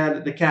 we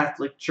had the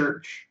Catholic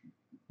Church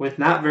with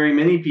not very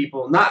many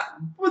people,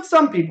 with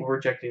some people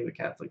rejecting the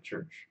Catholic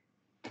Church.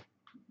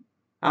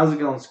 How's it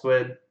going,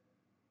 Squid?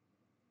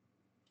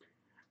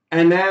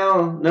 And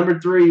now, number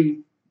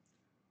three,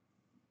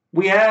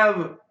 we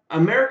have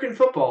American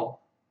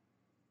football.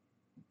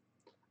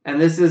 And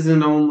this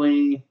isn't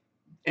only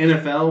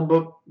NFL,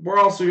 but we're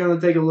also going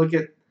to take a look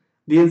at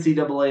the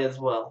NCAA as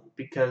well,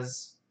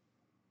 because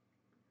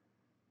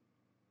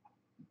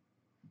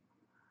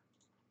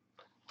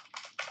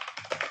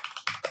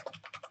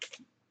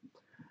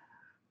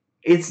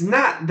it's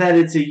not that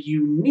it's a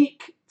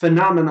unique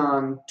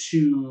phenomenon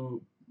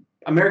to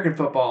American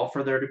football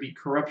for there to be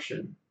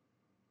corruption.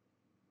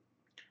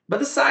 But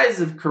the size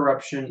of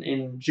corruption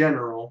in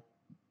general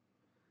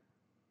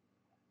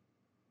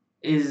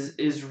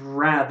is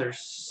rather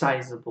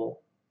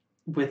sizable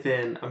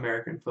within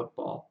American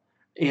football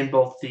in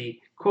both the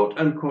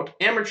quote-unquote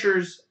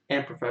amateurs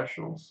and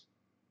professionals.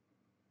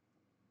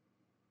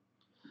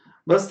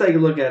 Let's take a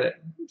look at it.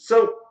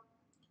 So,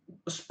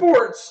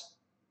 sports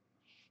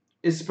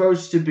is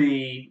supposed to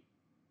be,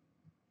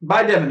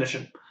 by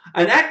definition,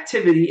 an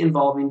activity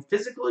involving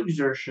physical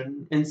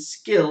exertion and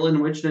skill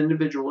in which an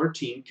individual or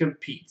team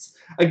competes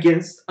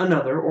against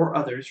another or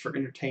others for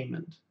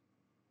entertainment.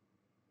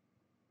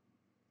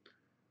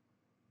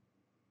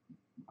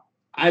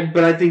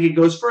 But I think it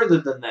goes further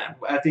than that.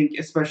 I think,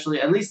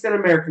 especially, at least in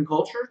American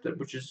culture,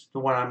 which is the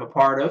one I'm a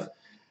part of,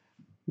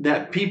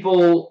 that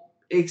people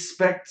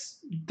expect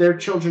their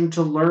children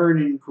to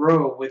learn and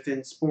grow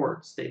within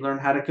sports. They learn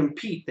how to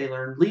compete. They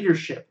learn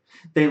leadership.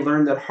 They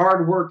learn that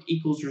hard work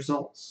equals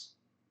results.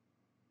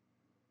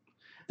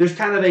 There's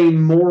kind of a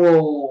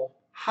moral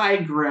high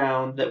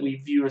ground that we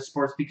view as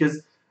sports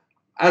because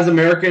as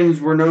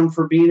Americans, we're known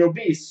for being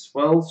obese.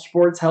 Well,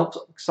 sports help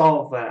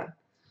solve that.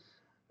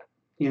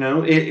 You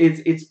know,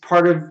 it's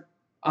part of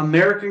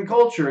American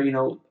culture. You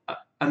know,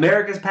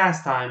 America's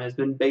pastime has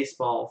been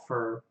baseball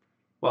for,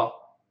 well,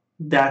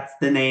 that's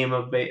the name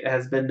of,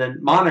 has been the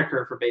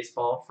moniker for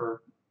baseball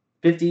for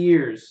 50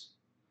 years.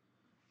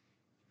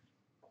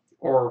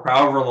 Or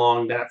however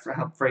long that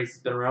phrase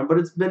has been around, but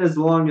it's been as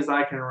long as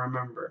I can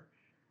remember.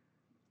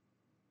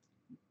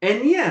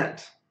 And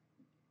yet,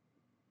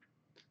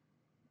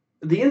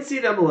 the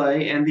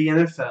NCAA and the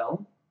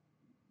NFL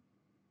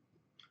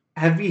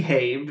have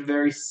behaved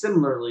very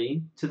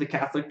similarly to the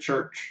Catholic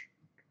Church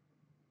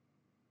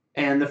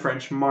and the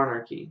French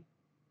monarchy.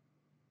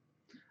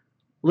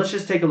 Let's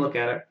just take a look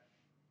at it.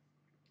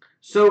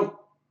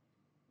 So,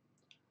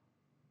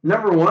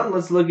 number one,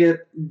 let's look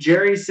at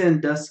Jerry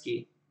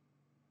Sandusky.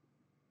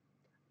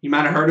 You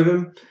might have heard of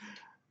him.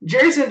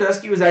 Jerry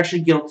Sandusky was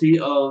actually guilty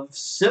of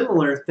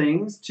similar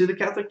things to the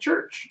Catholic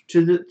Church,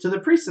 to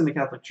the priests in the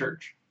Catholic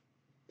Church.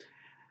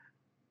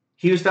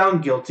 He was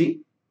found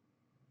guilty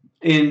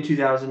in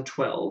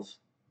 2012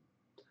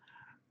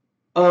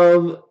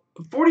 of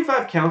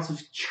 45 counts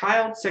of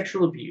child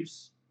sexual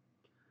abuse,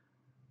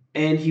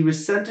 and he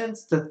was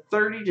sentenced to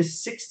 30 to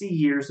 60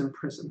 years in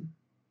prison.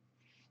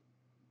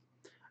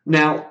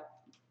 Now,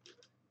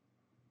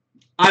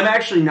 I'm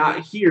actually not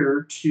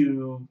here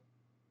to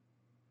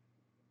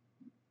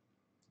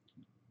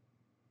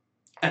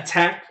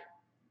attack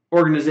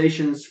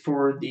organizations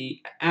for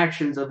the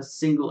actions of a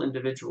single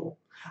individual.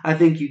 I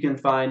think you can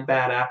find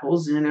bad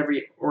apples in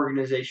every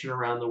organization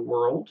around the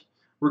world,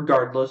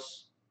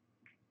 regardless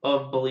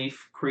of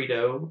belief,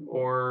 credo,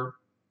 or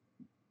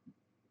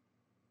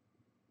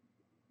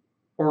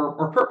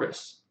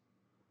purpose.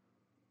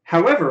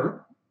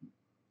 However,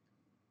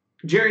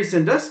 Jerry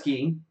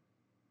Sandusky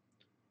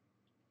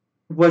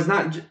was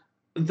not,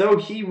 though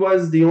he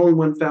was the only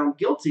one found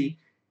guilty,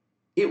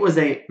 it was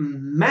a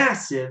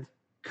massive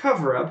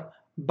cover-up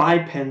by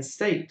Penn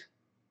State.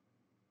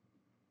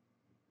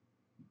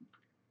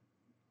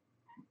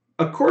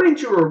 According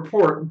to a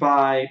report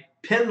by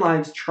Penn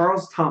Live's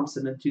Charles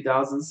Thompson in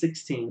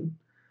 2016,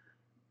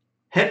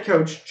 head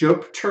coach Joe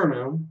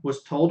Paterno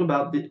was told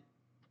about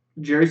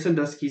Jerry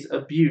Sandusky's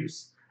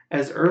abuse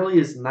as early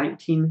as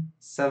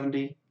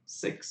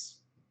 1976.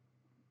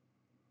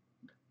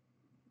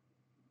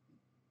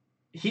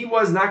 He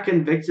was not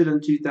convicted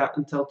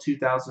until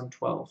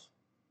 2012.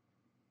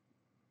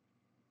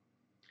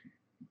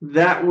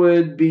 That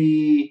would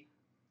be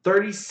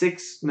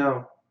 46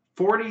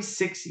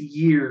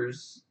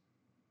 years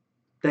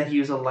that he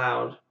was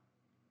allowed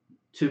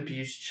to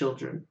abuse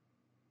children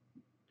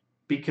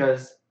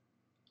because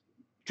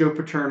Joe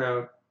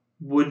Paterno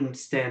wouldn't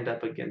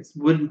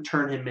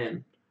turn him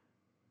in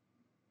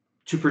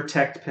to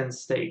protect Penn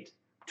State,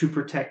 to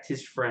protect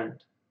his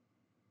friend.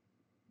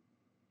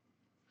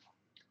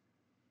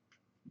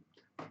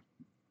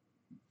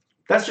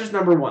 That's just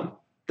number one.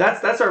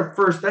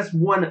 That's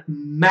one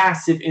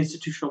massive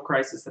institutional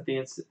crisis that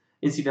the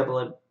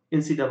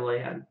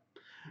NCAA had.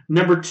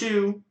 Number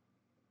two,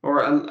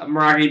 or I'm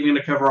not even going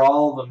to cover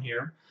all of them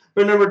here,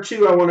 but number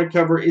two I want to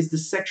cover is the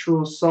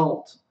sexual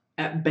assault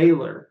at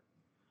Baylor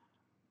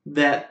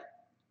that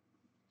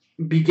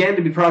began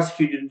to be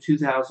prosecuted in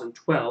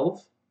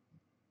 2012,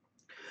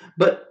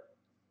 but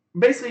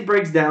basically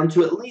breaks down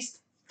to at least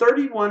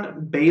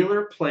 31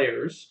 Baylor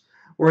players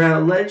were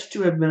alleged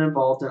to have been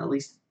involved in at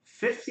least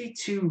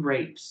 52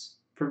 rapes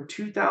from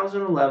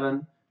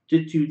 2011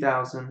 to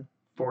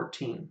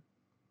 2014.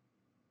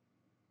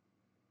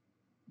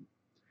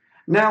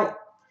 Now,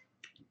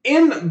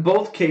 in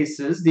both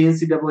cases, the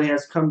NCAA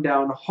has come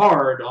down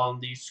hard on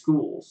these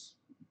schools.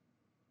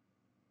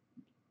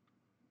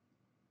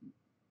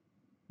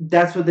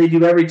 That's what they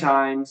do every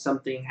time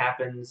something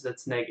happens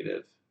that's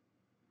negative.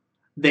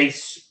 They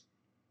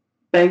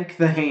spank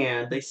the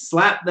hand, they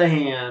slap the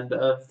hand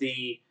of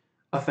the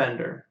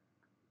offender.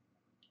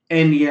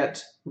 And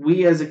yet,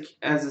 we as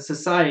a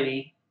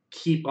society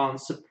keep on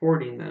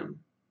supporting them.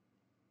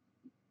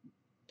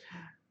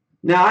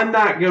 Now, I'm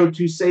not going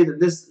to say that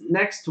this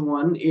next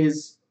one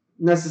is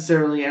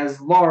necessarily as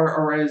large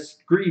or as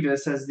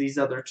grievous as these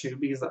other two,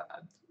 because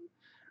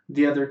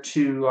the other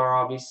two are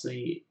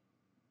obviously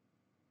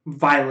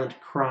violent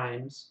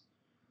crimes.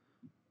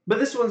 But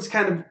this one's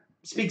kind of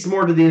speaks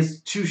more to the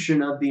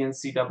institution of the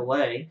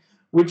NCAA,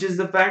 which is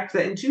the fact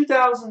that in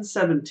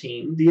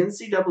 2017, the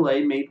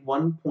NCAA made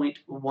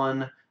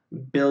 $1.1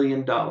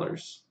 billion.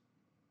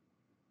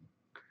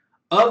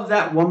 Of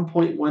that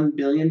 $1.1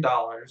 billion,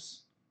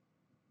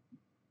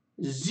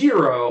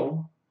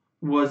 zero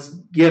was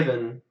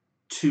given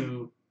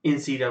to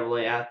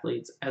NCAA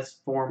athletes as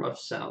form of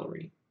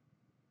salary.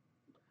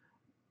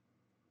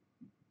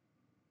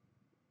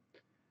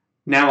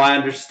 Now I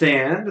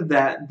understand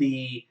that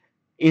the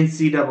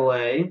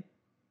NCAA,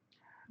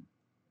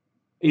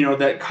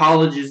 that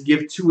colleges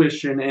give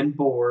tuition and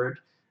board,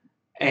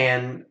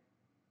 and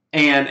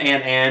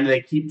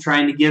they keep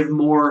trying to give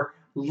more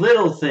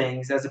little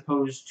things as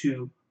opposed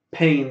to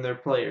paying their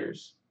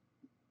players.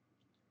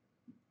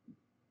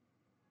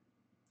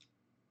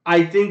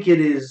 I think it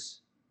is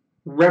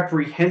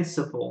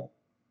reprehensible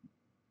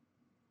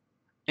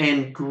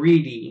and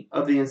greedy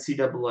of the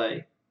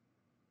NCAA.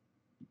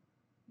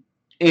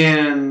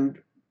 And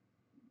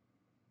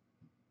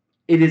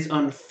it is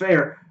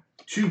unfair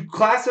to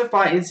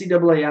classify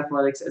NCAA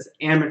athletics as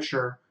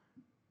amateur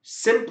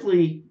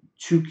simply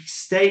to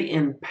stay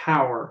in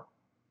power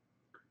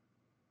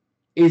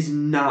is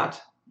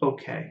not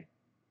okay.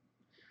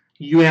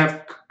 You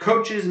have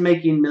coaches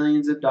making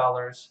millions of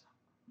dollars.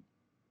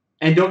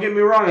 And don't get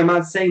me wrong, I'm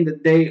not saying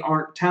that they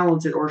aren't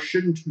talented or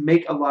shouldn't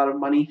make a lot of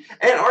money,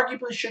 and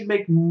arguably should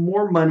make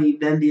more money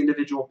than the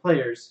individual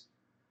players.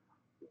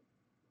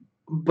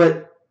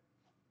 But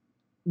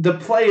the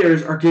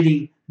players are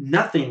getting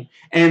nothing.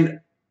 And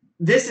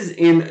this is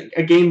in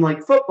a game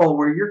like football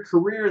where your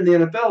career in the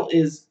NFL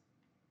is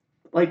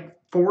on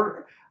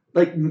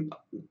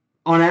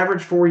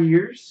average 4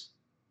 years.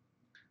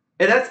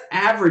 And that's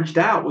averaged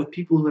out with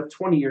people who have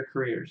 20-year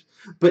careers.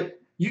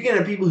 But you can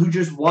have people who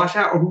just wash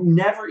out or who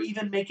never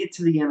even make it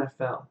to the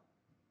NFL.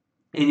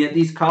 And yet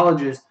these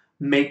colleges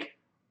make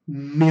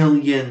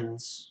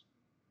millions.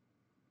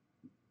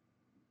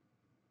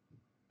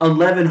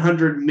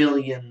 1,100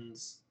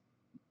 millions.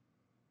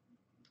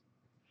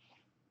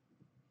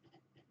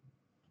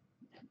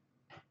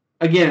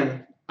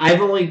 Again, I've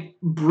only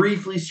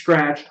briefly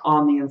scratched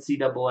on the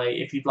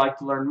NCAA. If you'd like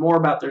to learn more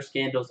about their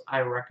scandals, I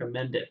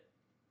recommend it.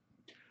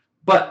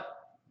 But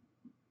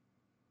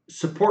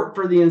support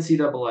for the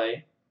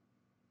NCAA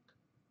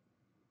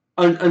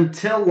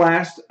until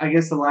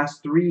the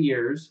last 3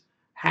 years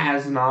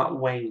has not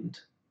waned.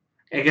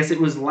 I guess it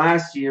was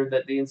last year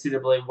that the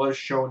NCAA was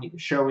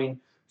showing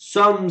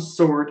some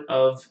sort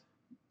of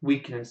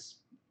weakness.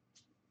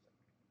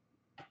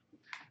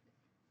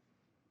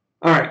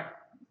 All right.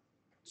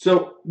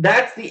 So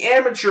that's the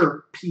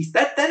amateur piece.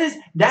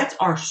 That's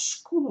our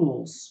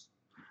schools.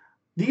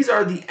 These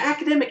are the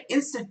academic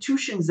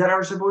institutions that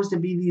are supposed to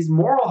be these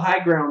moral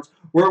high grounds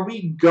where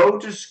we go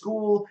to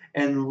school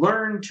and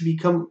learn to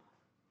become,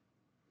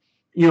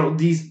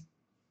 these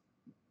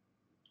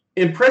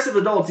impressive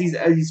adults,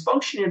 these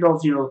functioning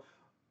adults,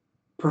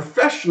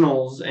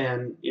 professionals,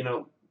 and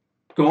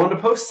go on to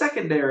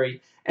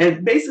post-secondary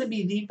and basically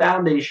be the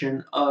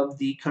foundation of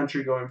the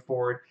country going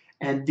forward.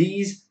 And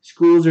these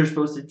schools are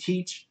supposed to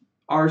teach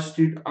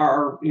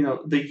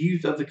the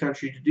youth of the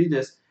country to do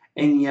this,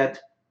 and yet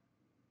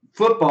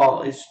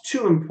football is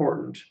too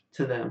important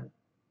to them.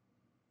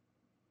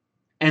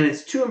 And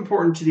it's too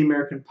important to the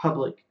American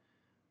public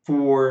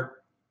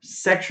for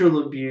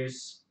sexual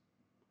abuse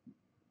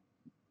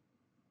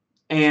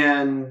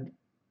and,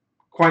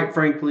 quite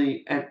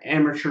frankly, an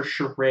amateur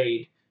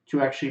charade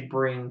to actually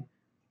bring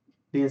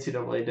the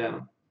NCAA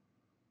down.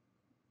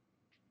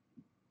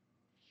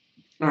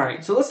 All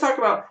right, so let's talk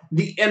about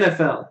the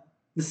NFL.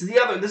 This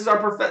is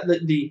our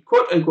the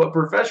quote unquote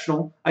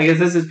professional. I guess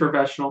this is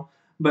professional,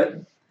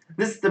 but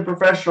this is the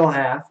professional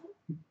half,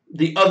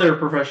 the other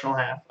professional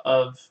half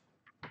of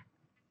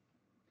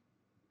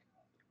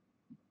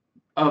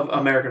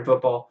American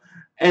football.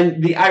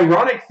 And the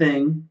ironic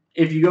thing,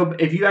 if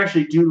you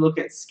actually do look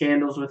at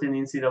scandals within the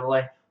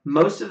NCAA,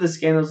 most of the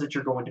scandals that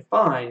you're going to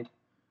find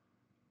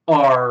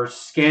are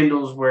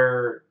scandals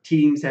where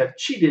teams have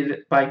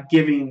cheated by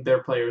giving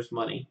their players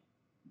money.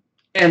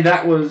 And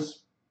that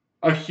was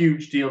a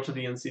huge deal to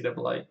the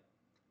NCAA,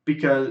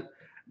 because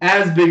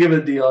as big of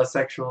a deal as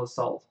sexual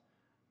assault,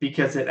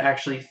 because it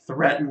actually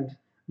threatened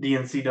the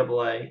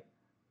NCAA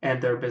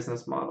and their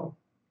business model.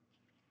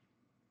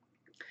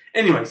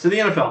 Anyway, so the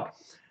NFL.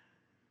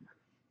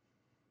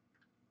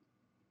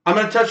 I'm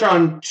going to touch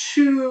on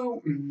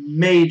two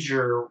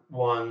major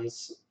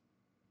ones.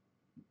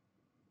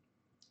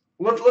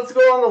 Let's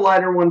go on the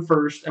lighter one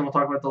first, and we'll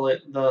talk about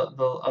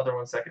the other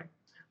one second.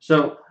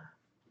 So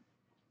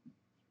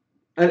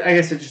I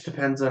guess it just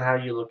depends on how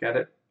you look at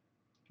it.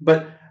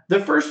 But the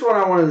first one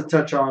I wanted to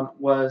touch on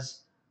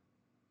was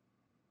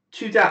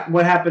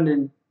what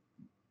happened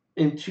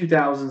in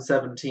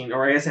 2017,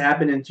 or I guess it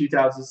happened in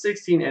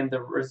 2016, and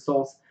the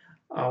results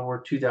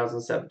were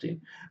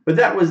 2017. But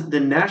that was the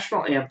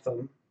national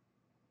anthem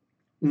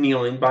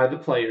kneeling by the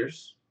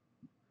players,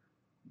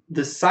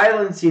 the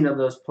silencing of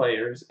those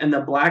players, and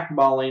the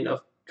blackballing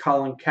of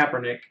Colin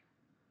Kaepernick,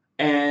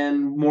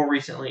 and more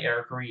recently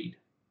Eric Reid.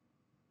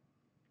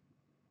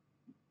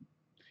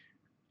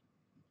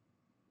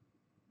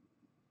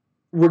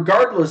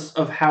 Regardless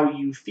of how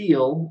you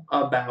feel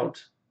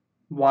about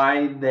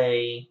why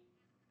they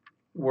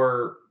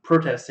were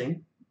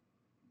protesting,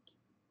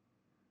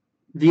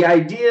 the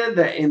idea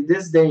that in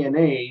this day and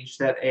age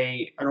that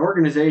an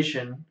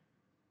organization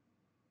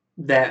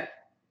that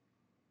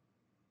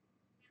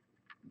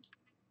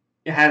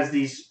has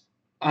these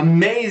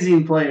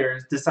amazing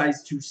players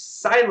decides to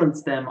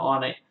silence them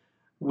on it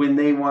when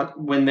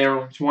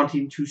they're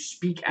wanting to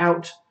speak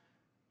out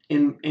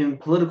in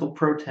political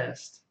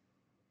protest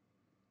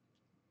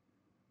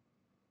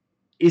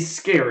is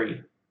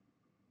scary.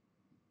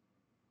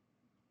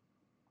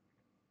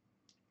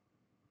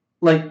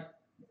 Like,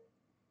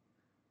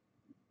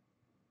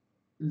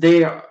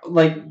 they are,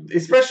 like,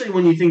 especially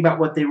when you think about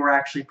what they were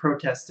actually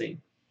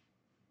protesting.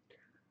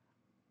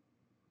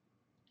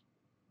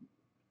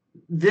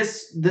 And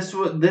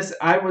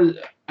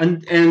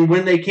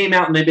when they came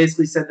out and they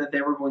basically said that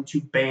they were going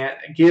to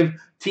give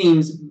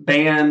teams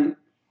the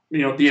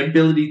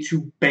ability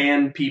to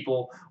ban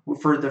people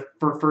for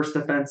first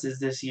offenses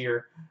this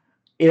year,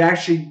 it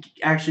actually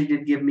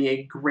did give me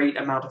a great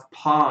amount of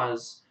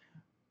pause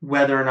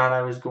whether or not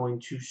I was going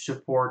to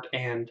support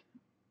and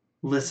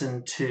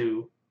listen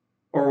to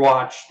or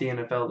watch the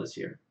NFL this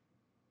year.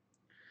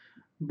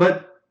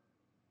 But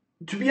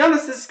to be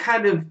honest, this is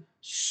kind of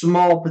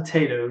small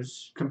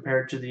potatoes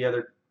compared to the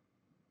other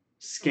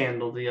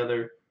scandal, the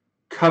other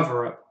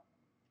cover-up.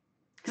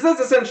 Because that's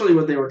essentially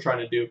what they were trying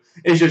to do.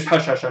 It's just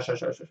hush, hush, hush,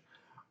 hush, hush, hush.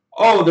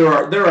 Oh,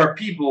 there are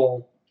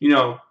people,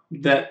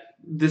 that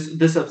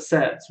this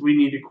upsets. We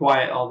need to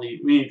quiet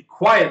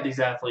these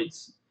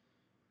athletes.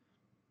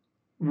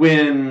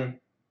 When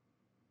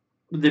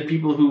the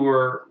people who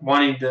were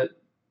wanting to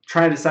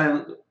try to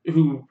silence,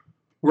 who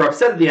were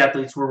upset at the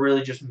athletes, were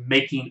really just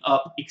making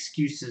up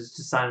excuses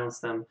to silence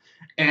them,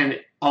 and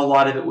a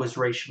lot of it was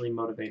racially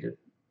motivated.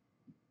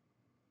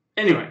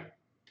 Anyway,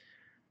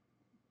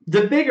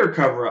 the bigger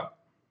cover-up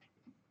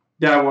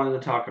that I wanted to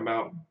talk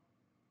about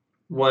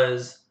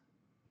was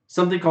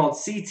something called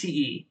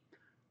CTE,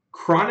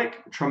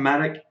 chronic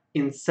traumatic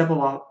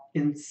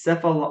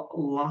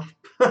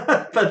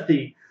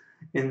encephalopathy.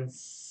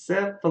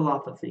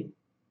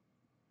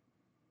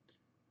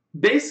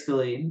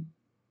 Basically,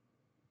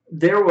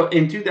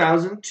 in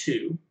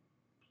 2002,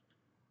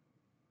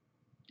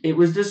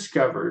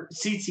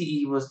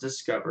 CTE was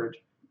discovered,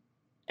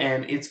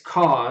 and its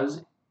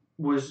cause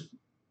was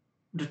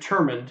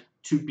determined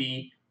to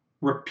be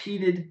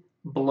repeated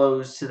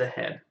blows to the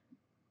head.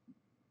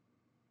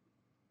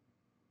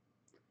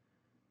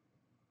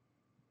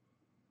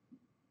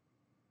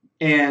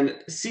 And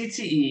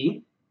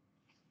CTE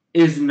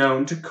is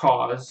known to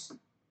cause,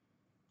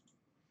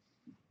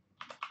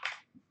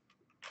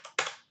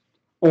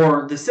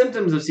 or the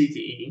symptoms of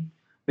CTE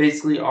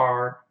basically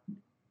are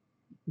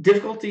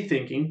difficulty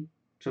thinking,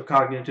 so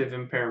cognitive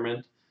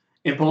impairment,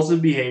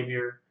 impulsive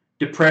behavior,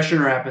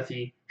 depression or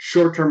apathy,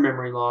 short-term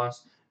memory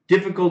loss,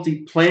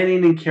 difficulty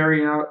planning and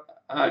carrying out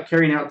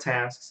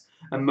tasks,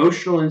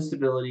 emotional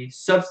instability,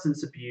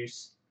 substance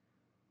abuse,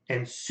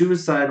 and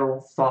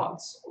suicidal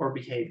thoughts or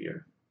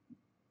behavior.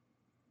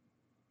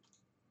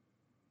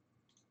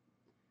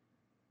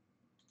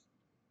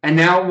 And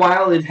now,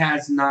 while it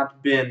has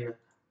not been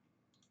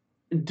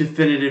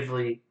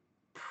definitively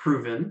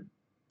proven,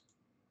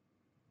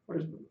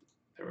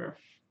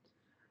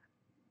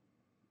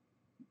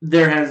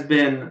 there has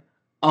been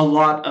a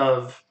lot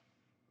of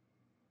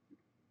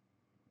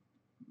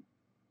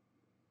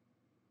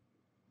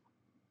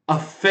a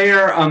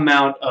fair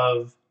amount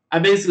of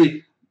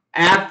basically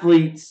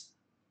athletes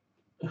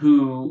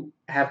who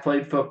have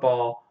played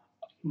football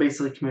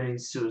basically committing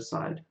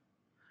suicide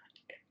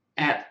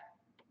at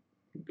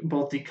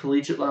both the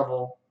collegiate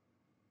level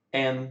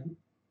and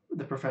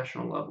the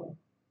professional level.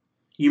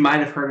 You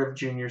might have heard of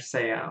Junior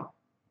Seau,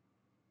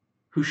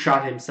 who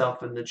shot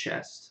himself in the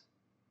chest.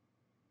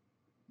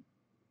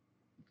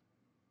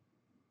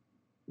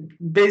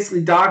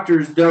 Basically,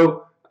 doctors,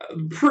 though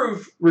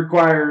proof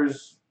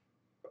requires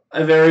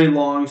a very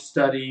long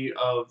study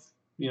of,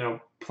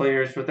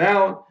 players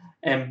without,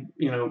 and,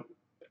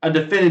 a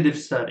definitive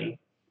study.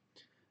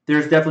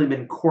 There's definitely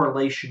been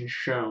correlation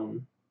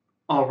shown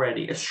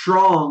already. A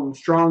strong,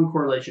 strong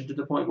correlation to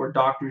the point where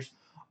doctors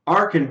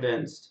are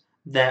convinced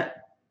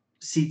that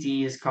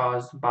CTE is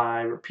caused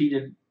by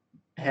repeated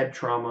head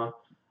trauma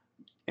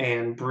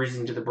and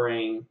bruising to the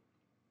brain.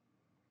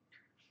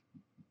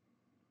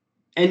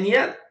 And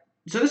yet,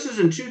 so this is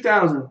in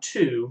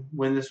 2002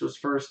 when this was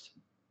first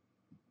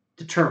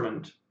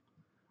determined.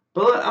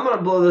 But I'm going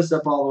to blow this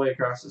up all the way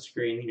across the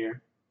screen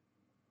here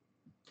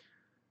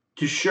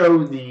to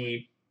show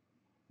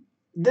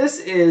this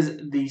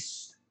is the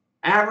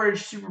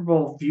average Super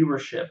Bowl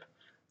viewership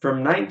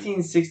from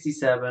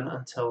 1967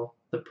 until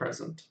the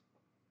present.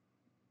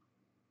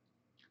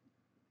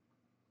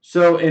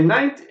 So in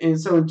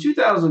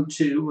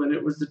 2002, when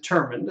it was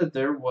determined that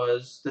the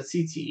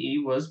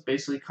CTE was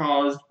basically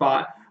caused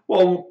by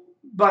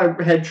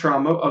head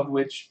trauma, of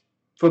which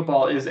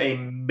football is a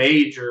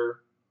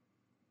major,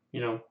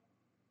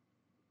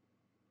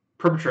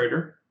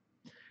 perpetrator.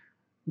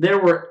 There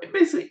were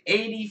basically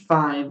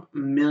 85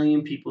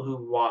 million people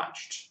who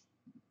watched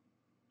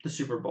the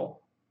Super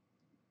Bowl.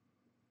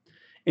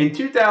 In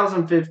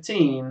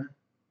 2015,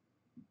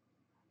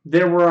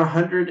 there were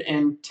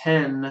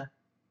 110.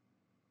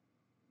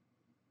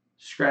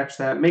 Scratch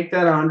that. Make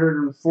that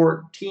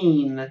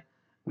 114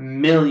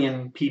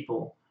 million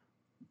people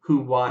who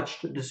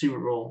watched the Super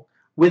Bowl,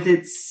 with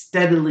it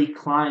steadily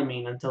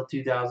climbing until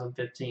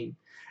 2015.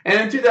 And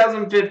in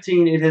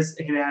 2015, it has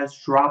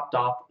dropped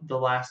off the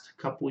last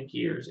couple of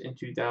years in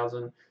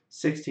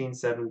 2016,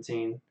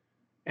 17,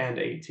 and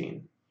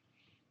 18.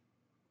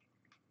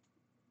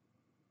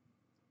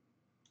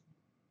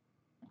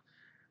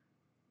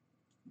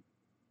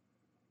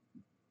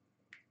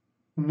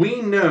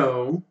 We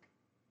know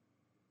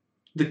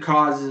the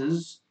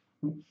causes,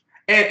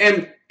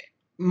 and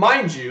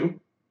mind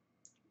you,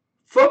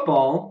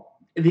 football,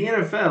 the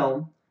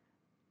NFL,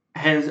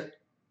 has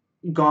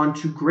gone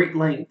to great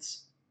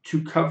lengths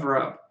to cover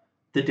up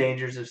the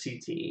dangers of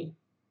CTE,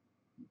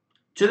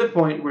 to the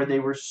point where they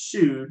were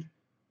sued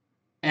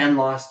and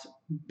lost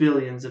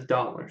billions of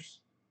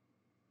dollars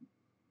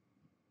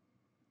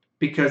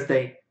because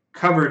they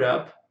covered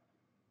up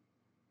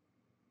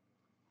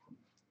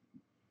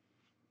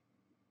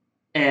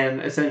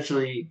and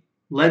essentially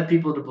led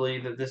people to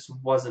believe that this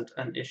wasn't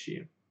an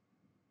issue.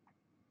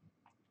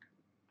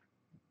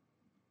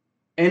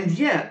 And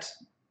yet,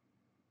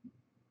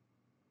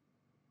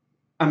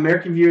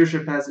 American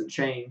viewership hasn't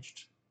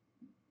changed.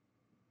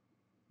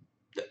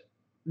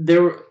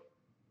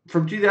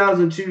 From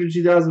 2002 to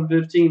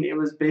 2015, it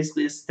was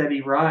basically a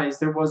steady rise.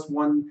 There was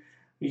one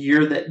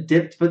year that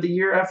dipped, but the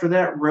year after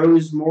that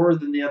rose more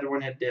than the other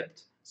one had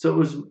dipped. So it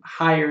was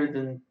higher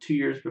than 2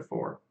 years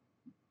before.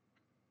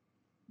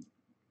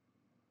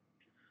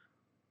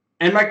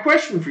 And my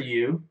question for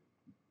you,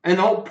 and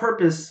the whole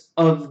purpose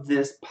of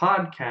this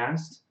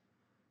podcast,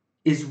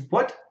 is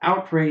what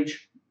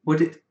outrage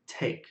would it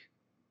take?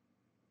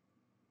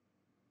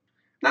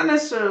 Not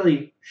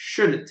necessarily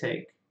should it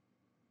take,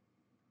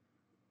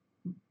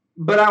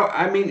 but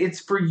I mean, it's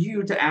for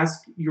you to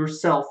ask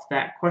yourself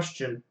that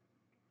question.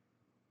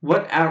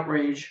 What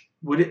outrage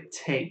would it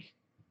take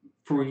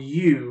for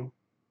you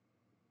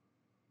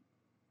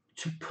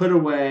to put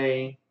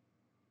away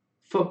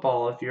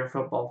football, if you're a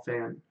football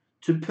fan,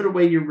 to put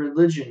away your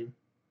religion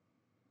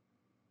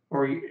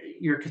or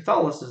your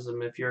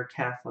Catholicism if you're a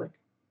Catholic,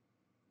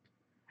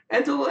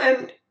 and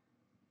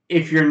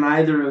if you're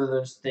neither of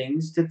those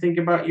things, to think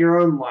about your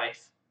own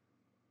life,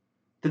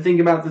 to think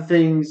about the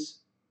things.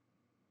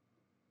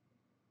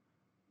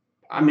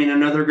 I mean,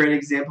 another great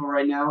example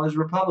right now is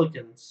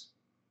Republicans.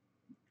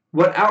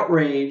 What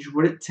outrage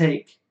would it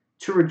take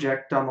to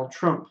reject Donald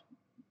Trump?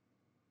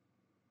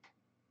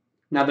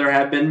 Now, there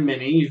have been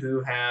many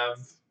who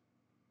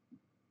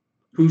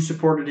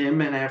supported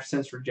him and have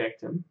since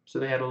rejected him, so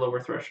they had a lower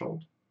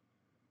threshold.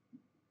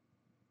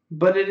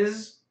 But it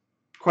is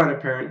quite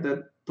apparent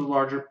that the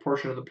larger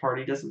portion of the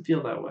party doesn't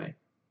feel that way.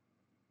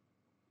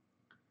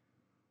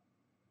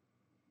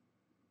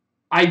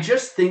 I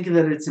just think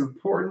that it's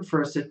important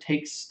for us to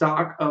take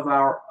stock of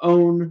our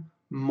own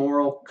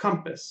moral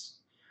compass,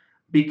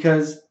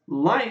 because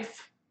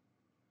life,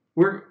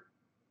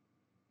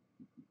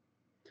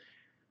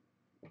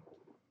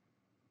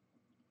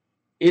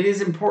 it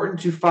is important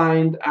to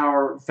find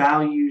our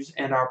values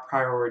and our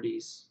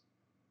priorities.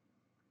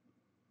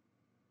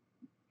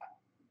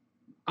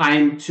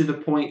 I'm to the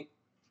point,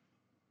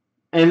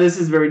 and this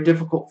is very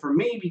difficult for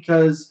me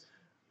because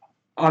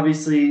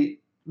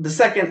obviously the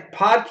second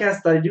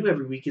podcast that I do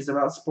every week is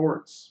about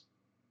sports.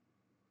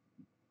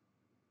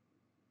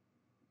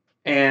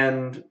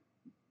 And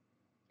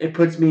it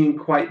puts me in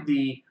quite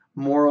the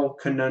moral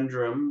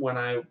conundrum when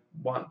I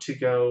want to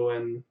go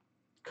and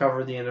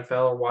cover the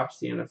NFL or watch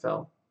the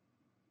NFL.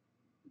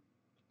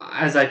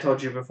 As I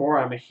told you before,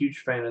 I'm a huge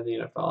fan of the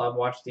NFL. I've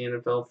watched the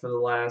NFL for the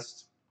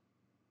last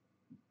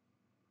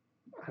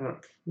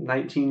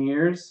 19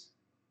 years.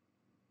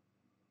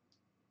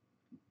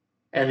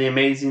 And the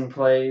amazing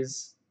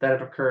plays that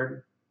have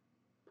occurred.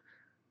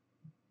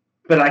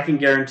 But I can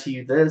guarantee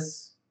you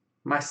this.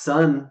 My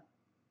son,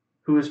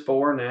 who is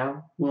 4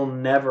 now, will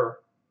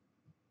never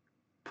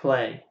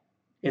play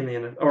in the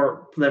NFL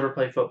or never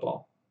play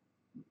football.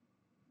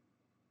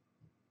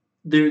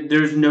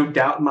 There's no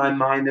doubt in my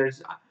mind.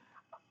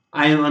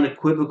 I am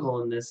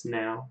unequivocal in this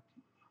now.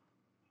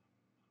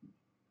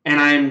 And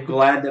I am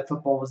glad that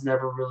football was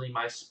never really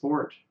my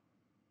sport.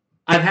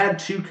 I've had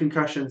 2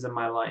 concussions in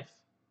my life.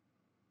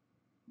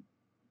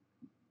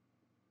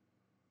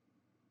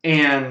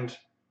 And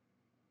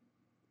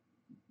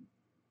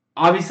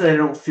obviously I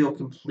don't feel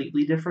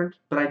completely different,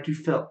 but I do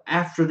feel,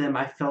 after them,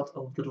 I felt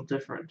a little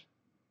different.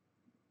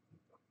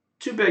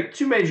 2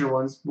 major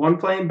ones. One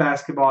playing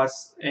basketball,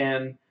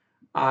 and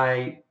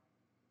I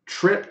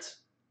tripped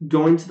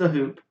going to the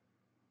hoop,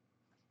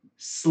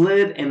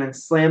 slid and then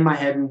slammed my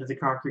head into the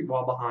concrete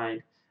wall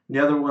behind. The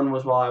other one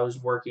was while I was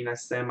working, I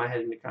slammed my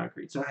head into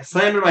concrete. So I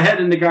slammed my head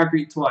into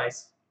concrete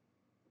twice.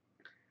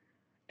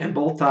 And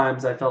both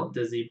times I felt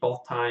dizzy.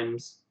 Both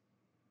times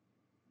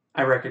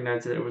I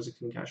recognized that it was a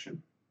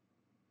concussion.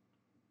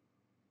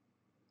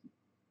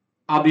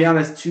 I'll be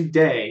honest,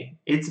 today,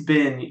 it's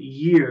been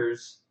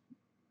years.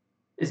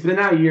 It's been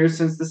now years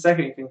since the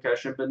second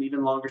concussion, but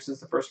even longer since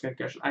the first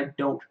concussion. I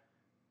don't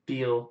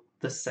feel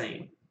the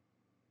same.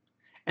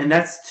 And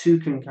that's 2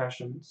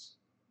 concussions.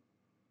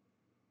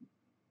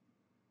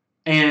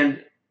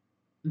 And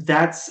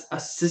that's a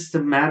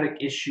systematic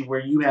issue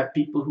where you have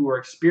people who are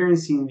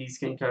experiencing these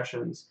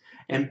concussions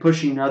and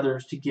pushing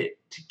others to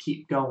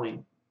keep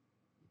going.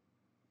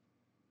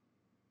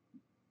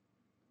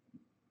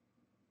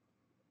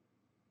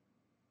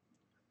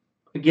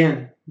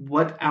 Again,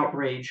 what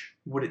outrage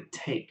would it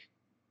take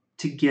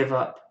to give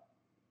up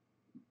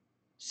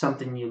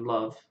something you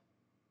love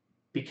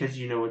because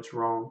you know it's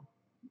wrong?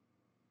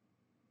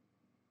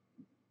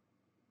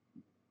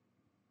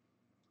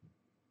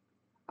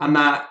 I'm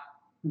not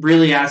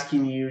really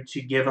asking you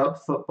to give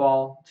up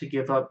football, to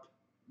give up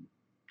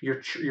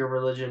your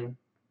religion.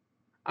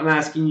 I'm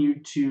asking you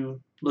to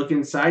look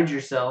inside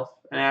yourself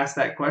and ask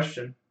that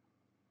question.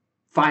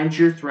 Find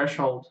your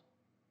threshold.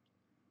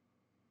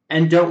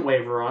 And don't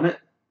waver on it.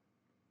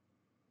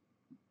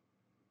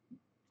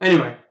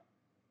 Anyway,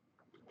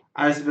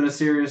 this has been a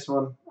serious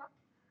one.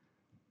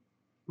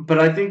 But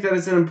I think that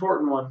it's an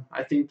important one.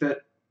 I think that,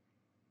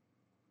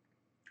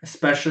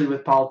 especially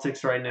with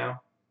politics right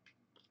now,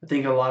 I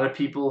think a lot of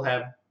people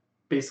have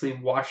basically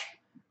watched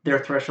their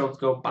thresholds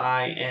go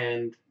by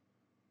and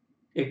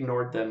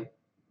ignored them.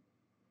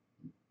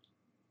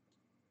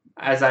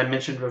 As I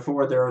mentioned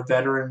before, there are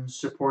veterans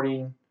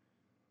supporting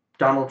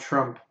Donald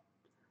Trump.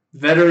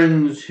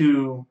 Veterans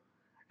who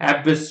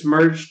have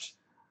besmirched,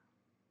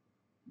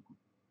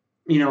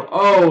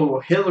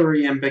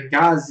 Hillary and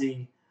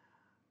Benghazi.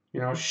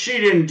 She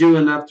didn't do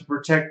enough to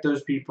protect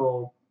those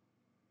people.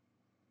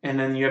 And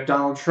then you have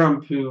Donald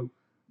Trump who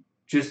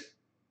just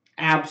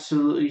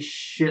absolutely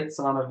shits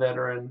on a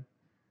veteran,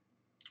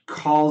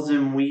 calls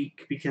him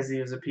weak because he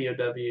was a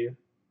POW.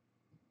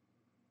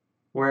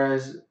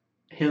 Whereas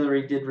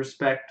Hillary did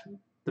respect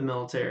the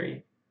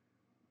military.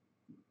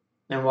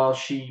 And while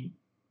she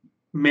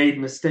made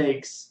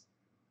mistakes,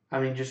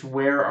 just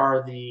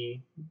where's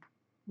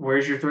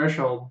your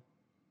threshold?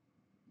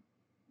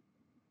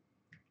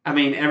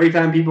 Every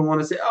time people want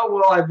to say, oh,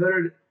 well, I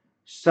voted,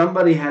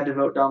 somebody had to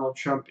vote Donald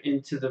Trump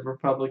into the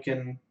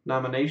Republican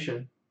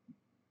nomination.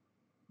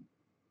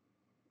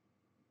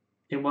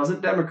 It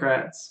wasn't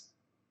Democrats.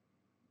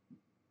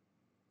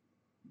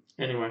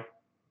 Anyway.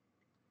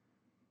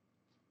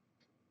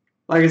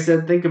 Like I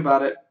said, think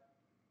about it.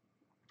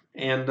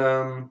 And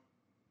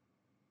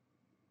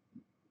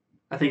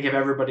I think if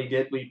everybody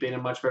did, we'd be in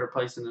a much better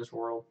place in this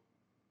world.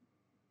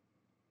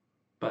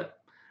 But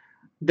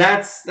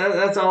that's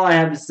all I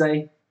have to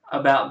say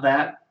about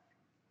that.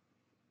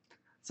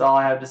 That's all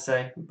I have to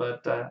say.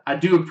 But I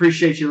do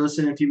appreciate you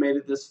listening if you made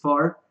it this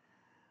far.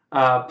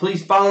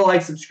 Please follow,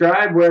 like,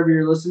 subscribe wherever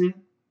you're listening.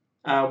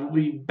 We'll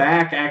be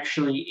back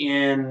actually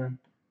in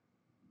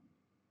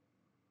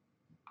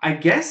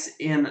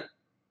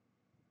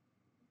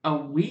a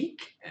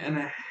week and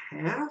a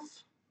half.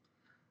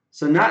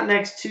 So not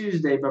next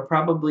Tuesday, but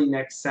probably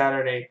next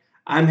Saturday.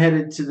 I'm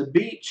headed to the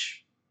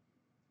beach,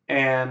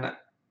 and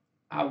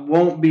I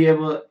won't be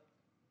able to.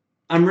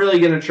 I'm really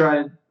going to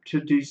try to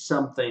do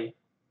something.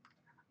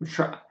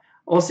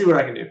 We'll see what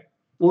I can do.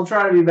 We'll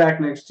try to be back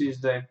next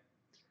Tuesday.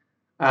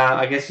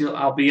 I guess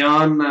I'll be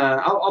on.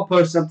 I'll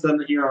post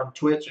something here on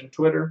Twitch and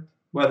Twitter,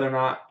 whether or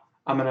not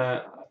I'm going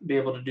to be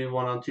able to do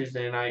one on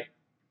Tuesday night.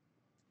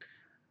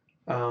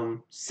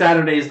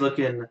 Saturday's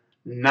looking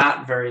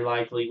not very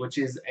likely, which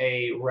is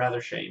a rather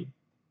shame.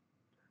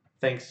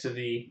 Thanks to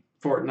the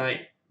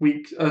Fortnite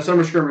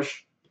Summer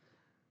Skirmish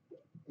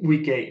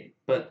Week 8.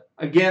 But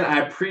again, I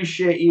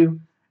appreciate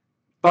you.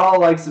 Follow,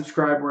 like,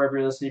 subscribe wherever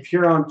you're listening. If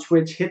you're on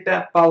Twitch, hit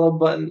that follow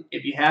button.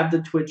 If you have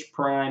the Twitch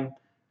Prime,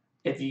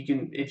 if you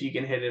can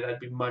hit it, I'd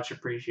be much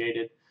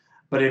appreciated.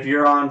 But if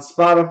you're on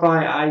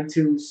Spotify,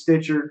 iTunes,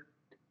 Stitcher,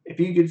 if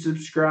you could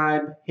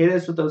subscribe, hit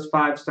us with those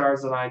 5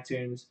 stars on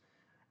iTunes.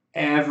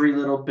 Every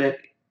little bit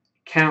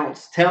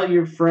counts. Tell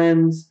your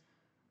friends.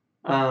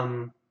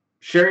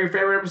 Share your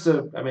favorite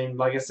episode.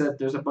 Like I said,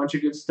 there's a bunch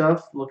of good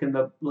stuff. Look in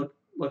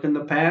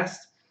the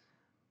past.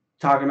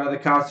 Talking about the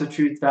cost of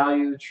truth,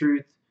 value of the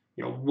truth.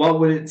 What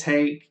would it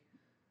take?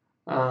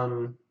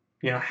 How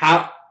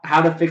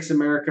to fix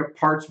America,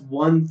 parts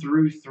 1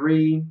 through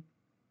 3.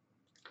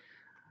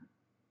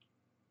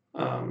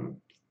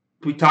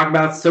 We talk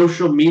about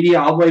social media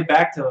all the way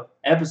back to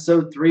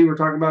episode 3. We're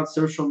talking about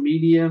social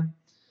media.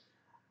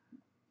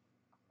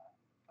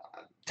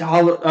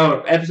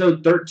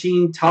 Episode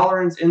 13,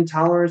 tolerance,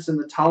 intolerance, and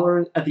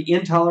the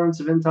intolerance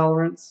of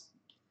intolerance.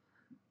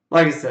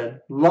 Like I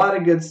said, a lot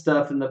of good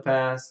stuff in the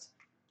past.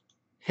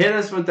 Hit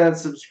us with that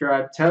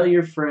subscribe. Tell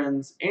your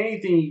friends.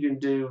 Anything you can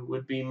do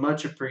would be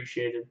much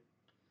appreciated.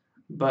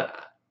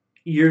 But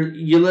your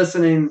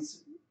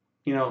listenings,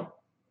 you know,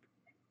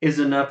 is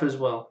enough as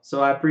well.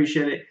 So I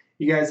appreciate it.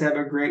 You guys have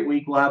a great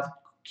week. We'll have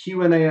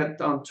Q&A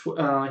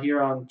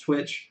here on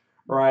Twitch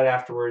right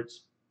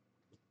afterwards.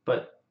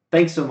 But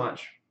thanks so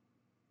much.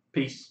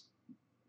 Peace.